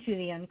into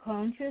the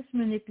unconscious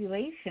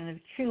manipulation of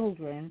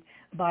children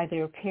by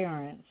their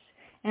parents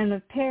and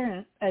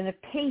the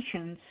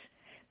patients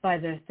by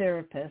their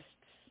therapists,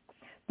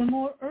 the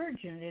more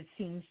urgent it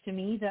seems to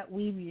me that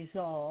we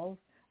resolve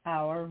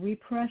our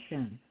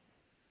repression,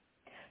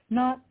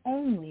 not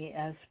only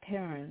as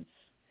parents,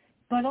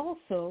 but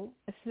also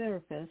as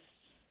therapists.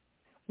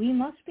 We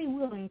must be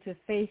willing to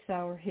face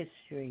our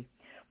history.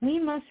 We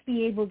must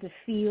be able to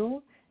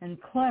feel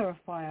and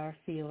clarify our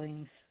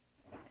feelings,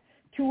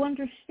 to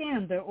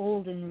understand their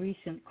old and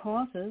recent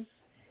causes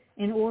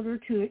in order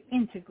to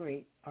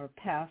integrate our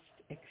past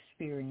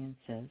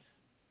experiences.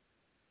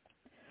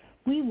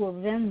 We will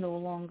then no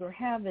longer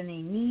have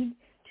any need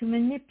to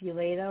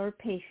manipulate our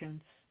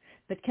patients,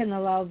 but can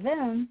allow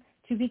them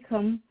to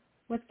become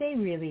what they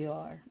really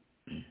are.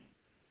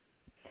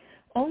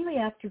 Only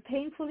after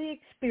painfully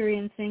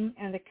experiencing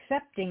and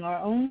accepting our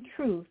own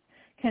truth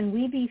can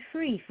we be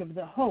free from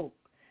the hope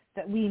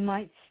that we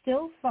might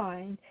still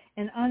find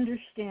an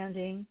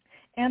understanding,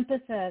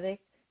 empathetic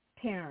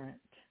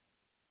parent,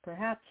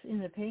 perhaps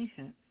in the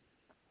patient,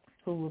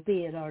 who will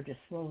be at our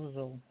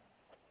disposal.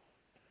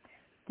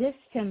 This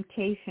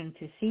temptation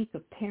to seek a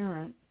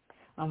parent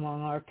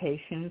among our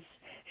patients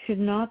should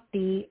not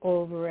be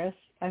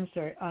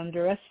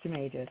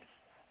underestimated.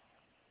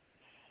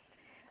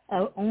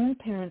 Our own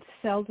parents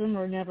seldom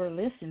or never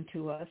listen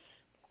to us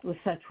with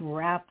such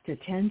rapt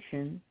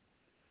attention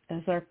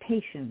as our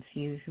patients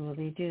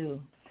usually do,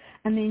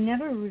 and they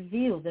never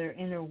reveal their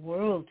inner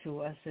world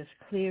to us as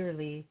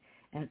clearly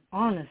and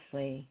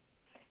honestly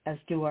as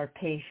do our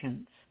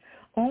patients.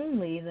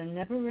 Only the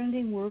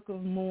never-ending work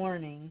of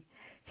mourning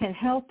can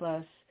help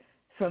us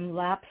from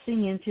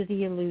lapsing into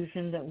the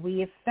illusion that we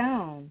have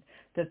found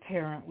the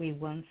parent we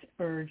once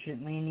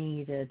urgently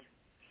needed.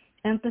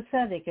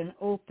 Empathetic and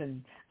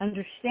open,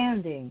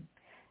 understanding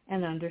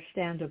and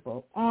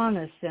understandable,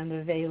 honest and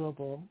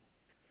available,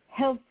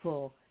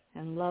 helpful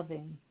and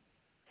loving,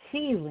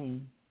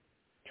 feeling,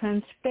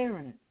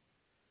 transparent,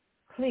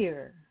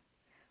 clear,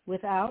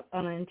 without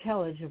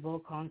unintelligible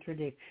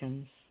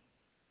contradictions.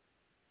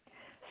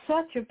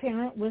 Such a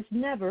parent was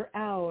never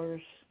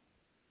ours,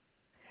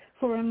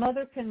 for a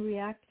mother can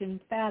react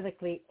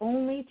emphatically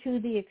only to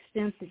the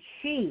extent that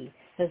she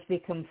has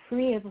become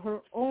free of her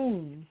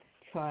own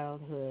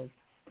childhood.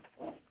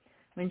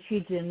 When she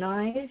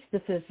denies the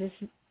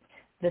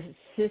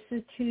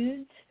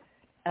vicissitudes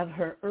of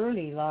her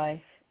early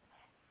life,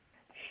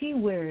 she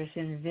wears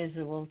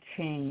invisible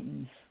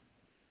chains.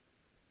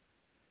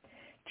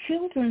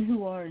 Children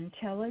who are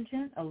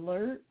intelligent,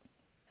 alert,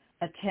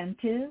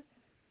 attentive,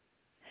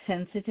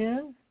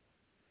 sensitive,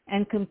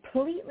 and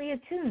completely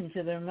attuned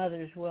to their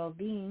mother's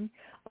well-being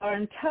are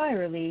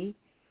entirely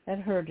at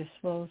her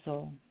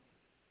disposal.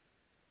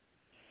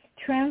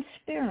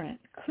 Transparent,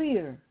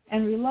 clear,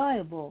 and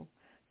reliable,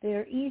 they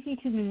are easy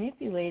to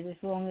manipulate as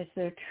long as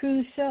their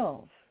true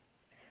self,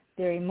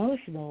 their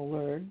emotional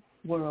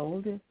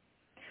world,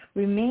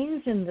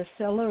 remains in the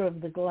cellar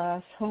of the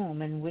glass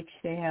home in which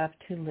they have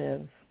to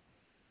live.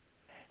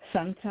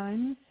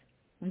 Sometimes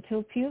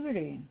until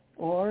puberty,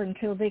 or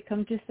until they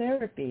come to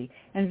therapy,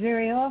 and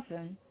very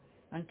often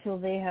until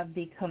they have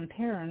become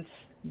parents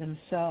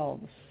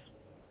themselves.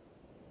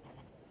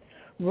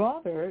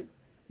 Robert,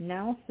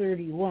 now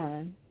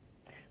 31,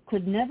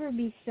 could never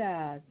be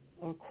sad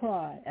or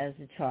cry as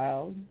a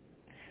child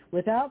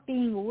without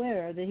being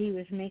aware that he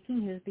was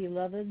making his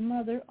beloved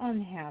mother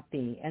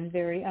unhappy and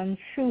very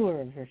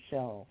unsure of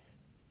herself.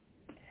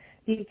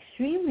 The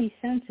extremely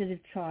sensitive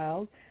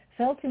child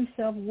felt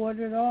himself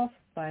warded off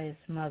by his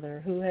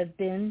mother, who had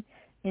been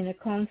in a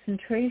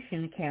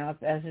concentration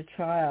camp as a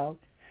child,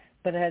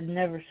 but had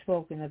never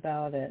spoken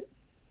about it.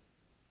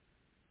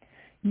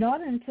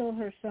 Not until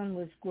her son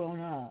was grown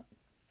up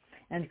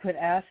and could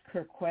ask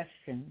her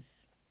questions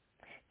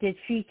did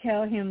she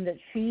tell him that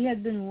she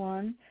had been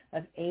one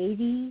of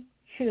 80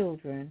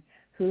 children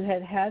who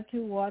had had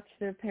to watch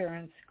their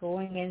parents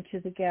going into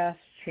the gas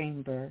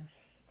chamber,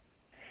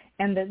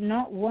 and that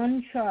not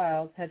one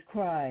child had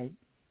cried,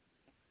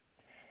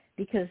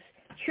 because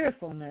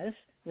cheerfulness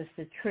was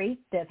the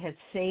trait that had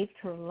saved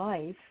her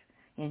life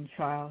in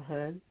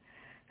childhood.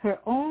 Her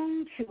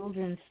own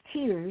children's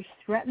tears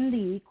threatened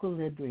the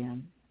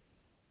equilibrium.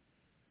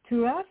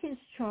 Throughout his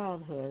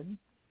childhood,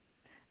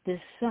 this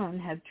son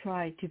had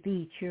tried to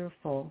be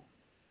cheerful.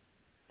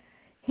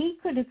 He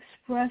could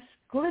express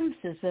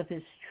glimpses of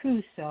his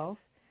true self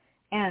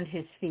and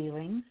his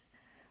feelings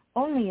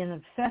only in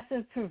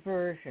obsessive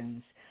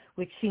perversions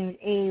which seemed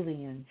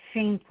alien,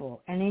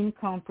 shameful, and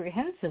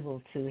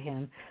incomprehensible to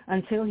him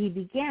until he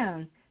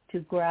began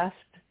to grasp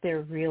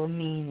their real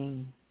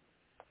meaning.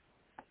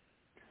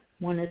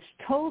 One is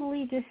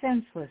totally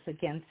defenseless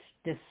against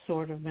this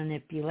sort of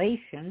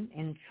manipulation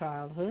in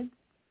childhood.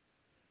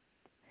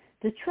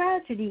 The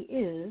tragedy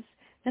is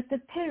that the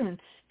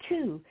parents,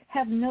 too,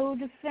 have no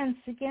defense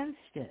against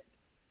it.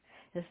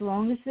 as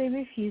long as they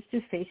refuse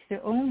to face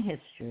their own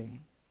history.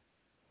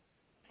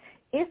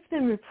 If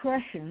the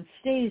repression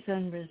stays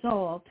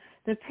unresolved,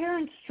 the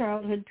parent's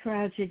childhood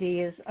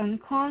tragedy is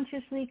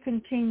unconsciously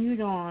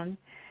continued on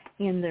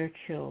in their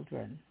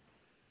children.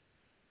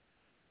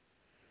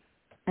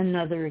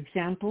 Another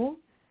example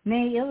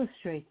may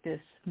illustrate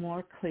this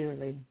more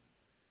clearly.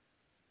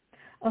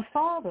 A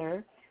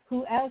father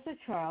who as a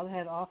child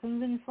had often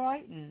been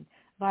frightened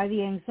by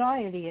the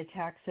anxiety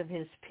attacks of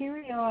his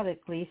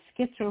periodically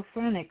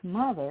schizophrenic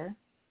mother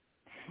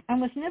and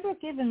was never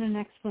given an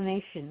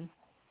explanation,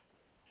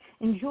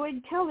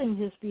 enjoyed telling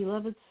his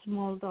beloved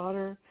small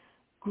daughter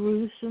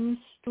gruesome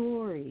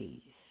stories.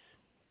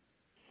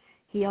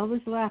 He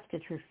always laughed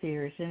at her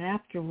fears and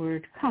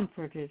afterward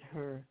comforted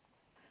her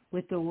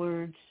with the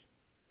words,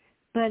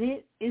 "But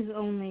it is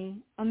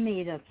only a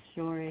made-up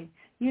story.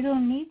 You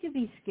don't need to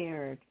be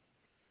scared.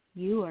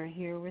 You are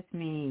here with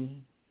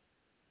me."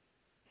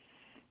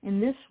 In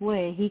this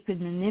way, he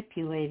could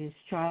manipulate his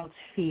child's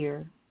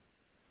fear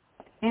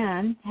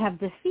and have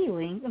the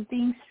feeling of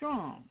being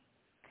strong.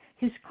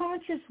 His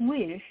conscious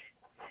wish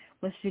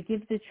was to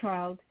give the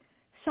child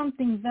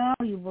something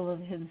valuable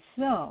of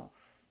himself,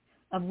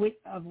 of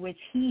which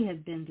he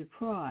had been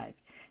deprived,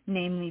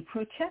 namely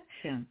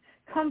protection,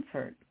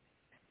 comfort,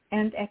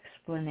 and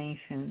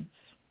explanations.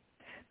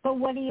 But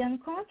what he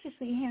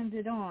unconsciously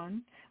handed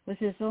on was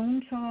his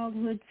own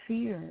childhood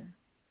fear,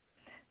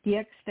 the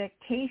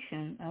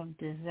expectation of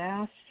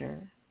disaster,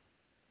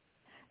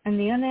 and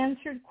the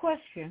unanswered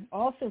question,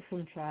 also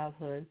from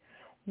childhood,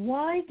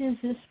 why does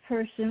this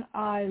person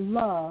I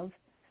love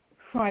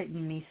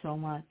frighten me so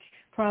much?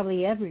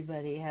 Probably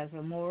everybody has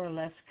a more or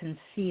less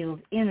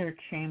concealed inner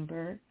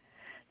chamber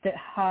that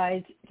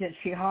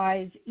she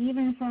hides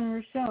even from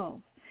herself,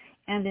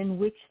 and in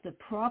which the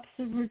props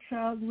of her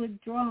childhood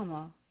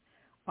drama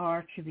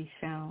are to be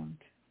found.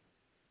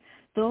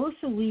 Those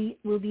who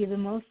will be the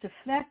most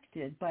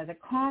affected by the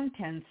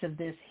contents of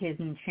this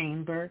hidden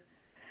chamber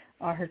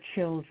are her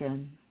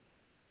children.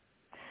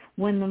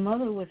 When the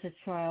mother was a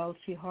child,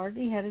 she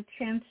hardly had a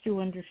chance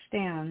to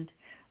understand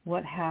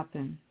what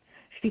happened.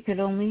 She could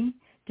only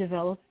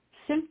develop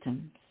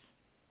symptoms.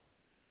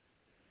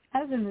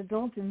 As an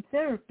adult in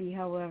therapy,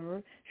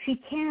 however, she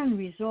can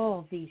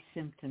resolve these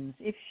symptoms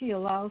if she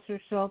allows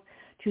herself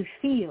to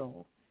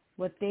feel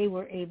what they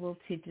were able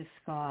to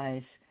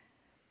disguise: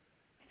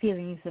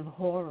 feelings of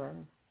horror,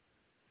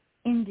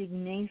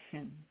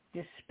 indignation,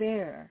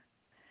 despair,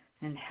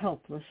 and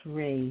helpless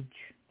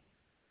rage.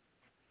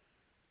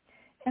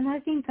 And I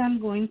think I'm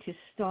going to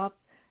stop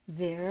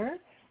there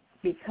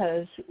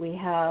because we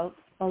have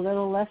a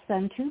little less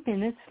than 2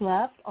 minutes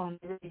left on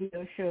the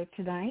radio show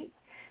tonight.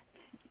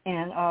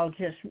 And I'll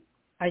just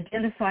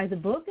identify the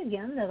book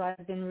again that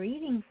I've been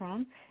reading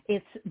from.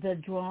 It's The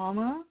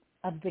Drama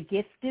of the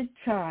Gifted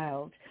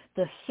Child,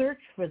 The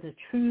Search for the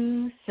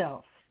True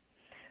Self,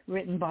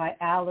 written by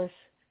Alice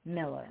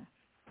Miller.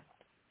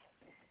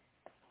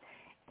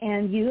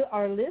 And you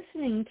are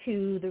listening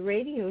to the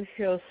radio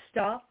show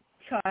Stop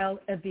Child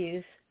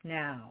Abuse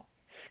Now,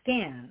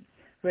 SCAN,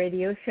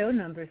 radio show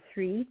number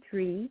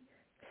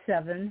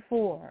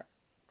 3374.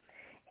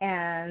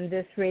 And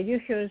this radio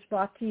show is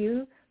brought to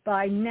you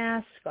by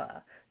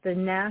NASCA, the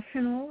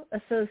National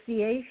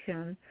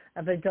Association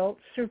of Adult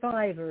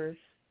Survivors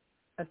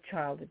of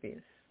Child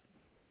Abuse,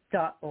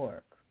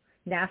 .org.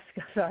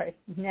 NASCA.org,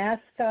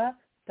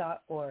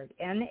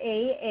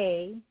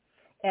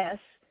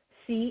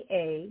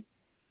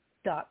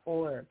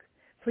 NAASCA.org.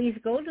 Please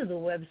go to the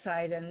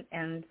website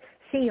and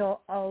see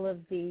all of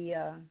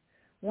the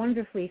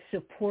wonderfully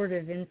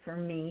supportive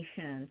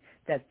information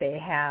that they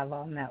have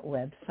on that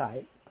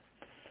website.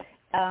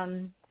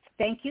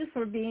 Thank you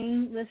for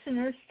being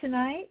listeners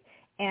tonight,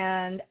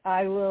 and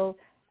I will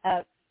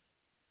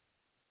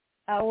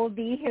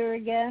be here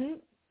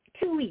again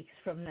 2 weeks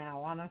from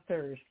now on a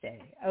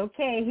Thursday.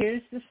 Okay,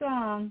 here's the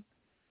song.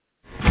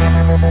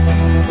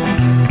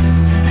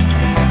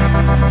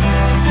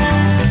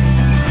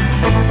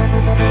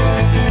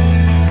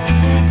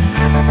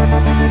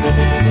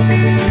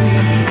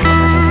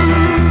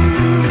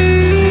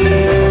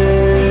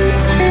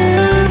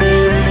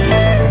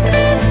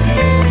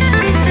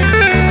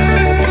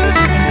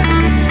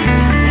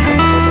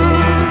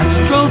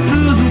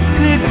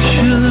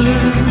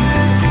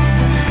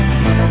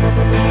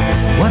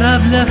 What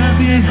I've left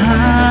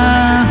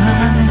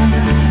behind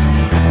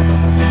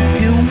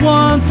here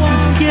once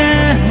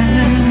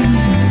again.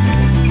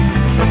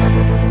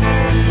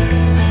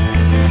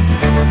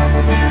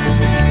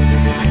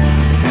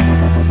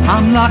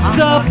 I'm locked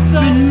up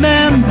in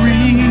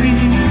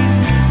memories,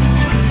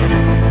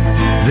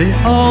 they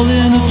all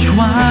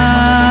intertwine.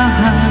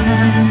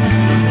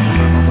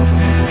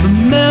 The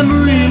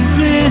memories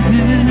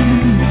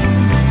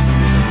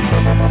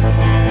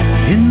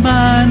in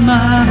my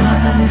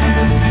mind.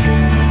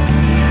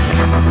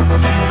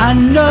 I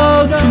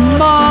know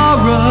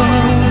tomorrow,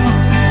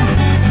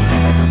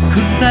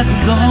 'cause that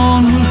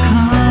dawn will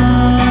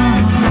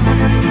come.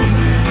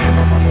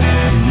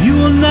 You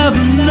will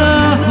never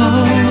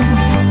know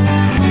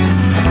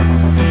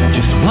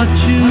just what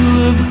you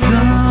have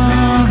done.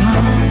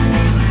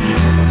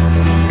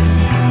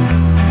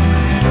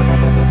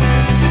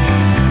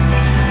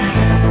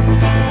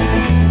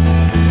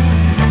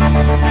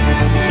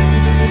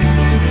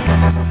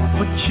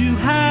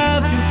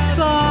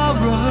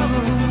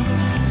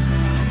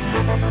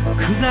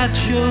 I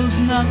chose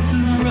not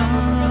to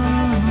run.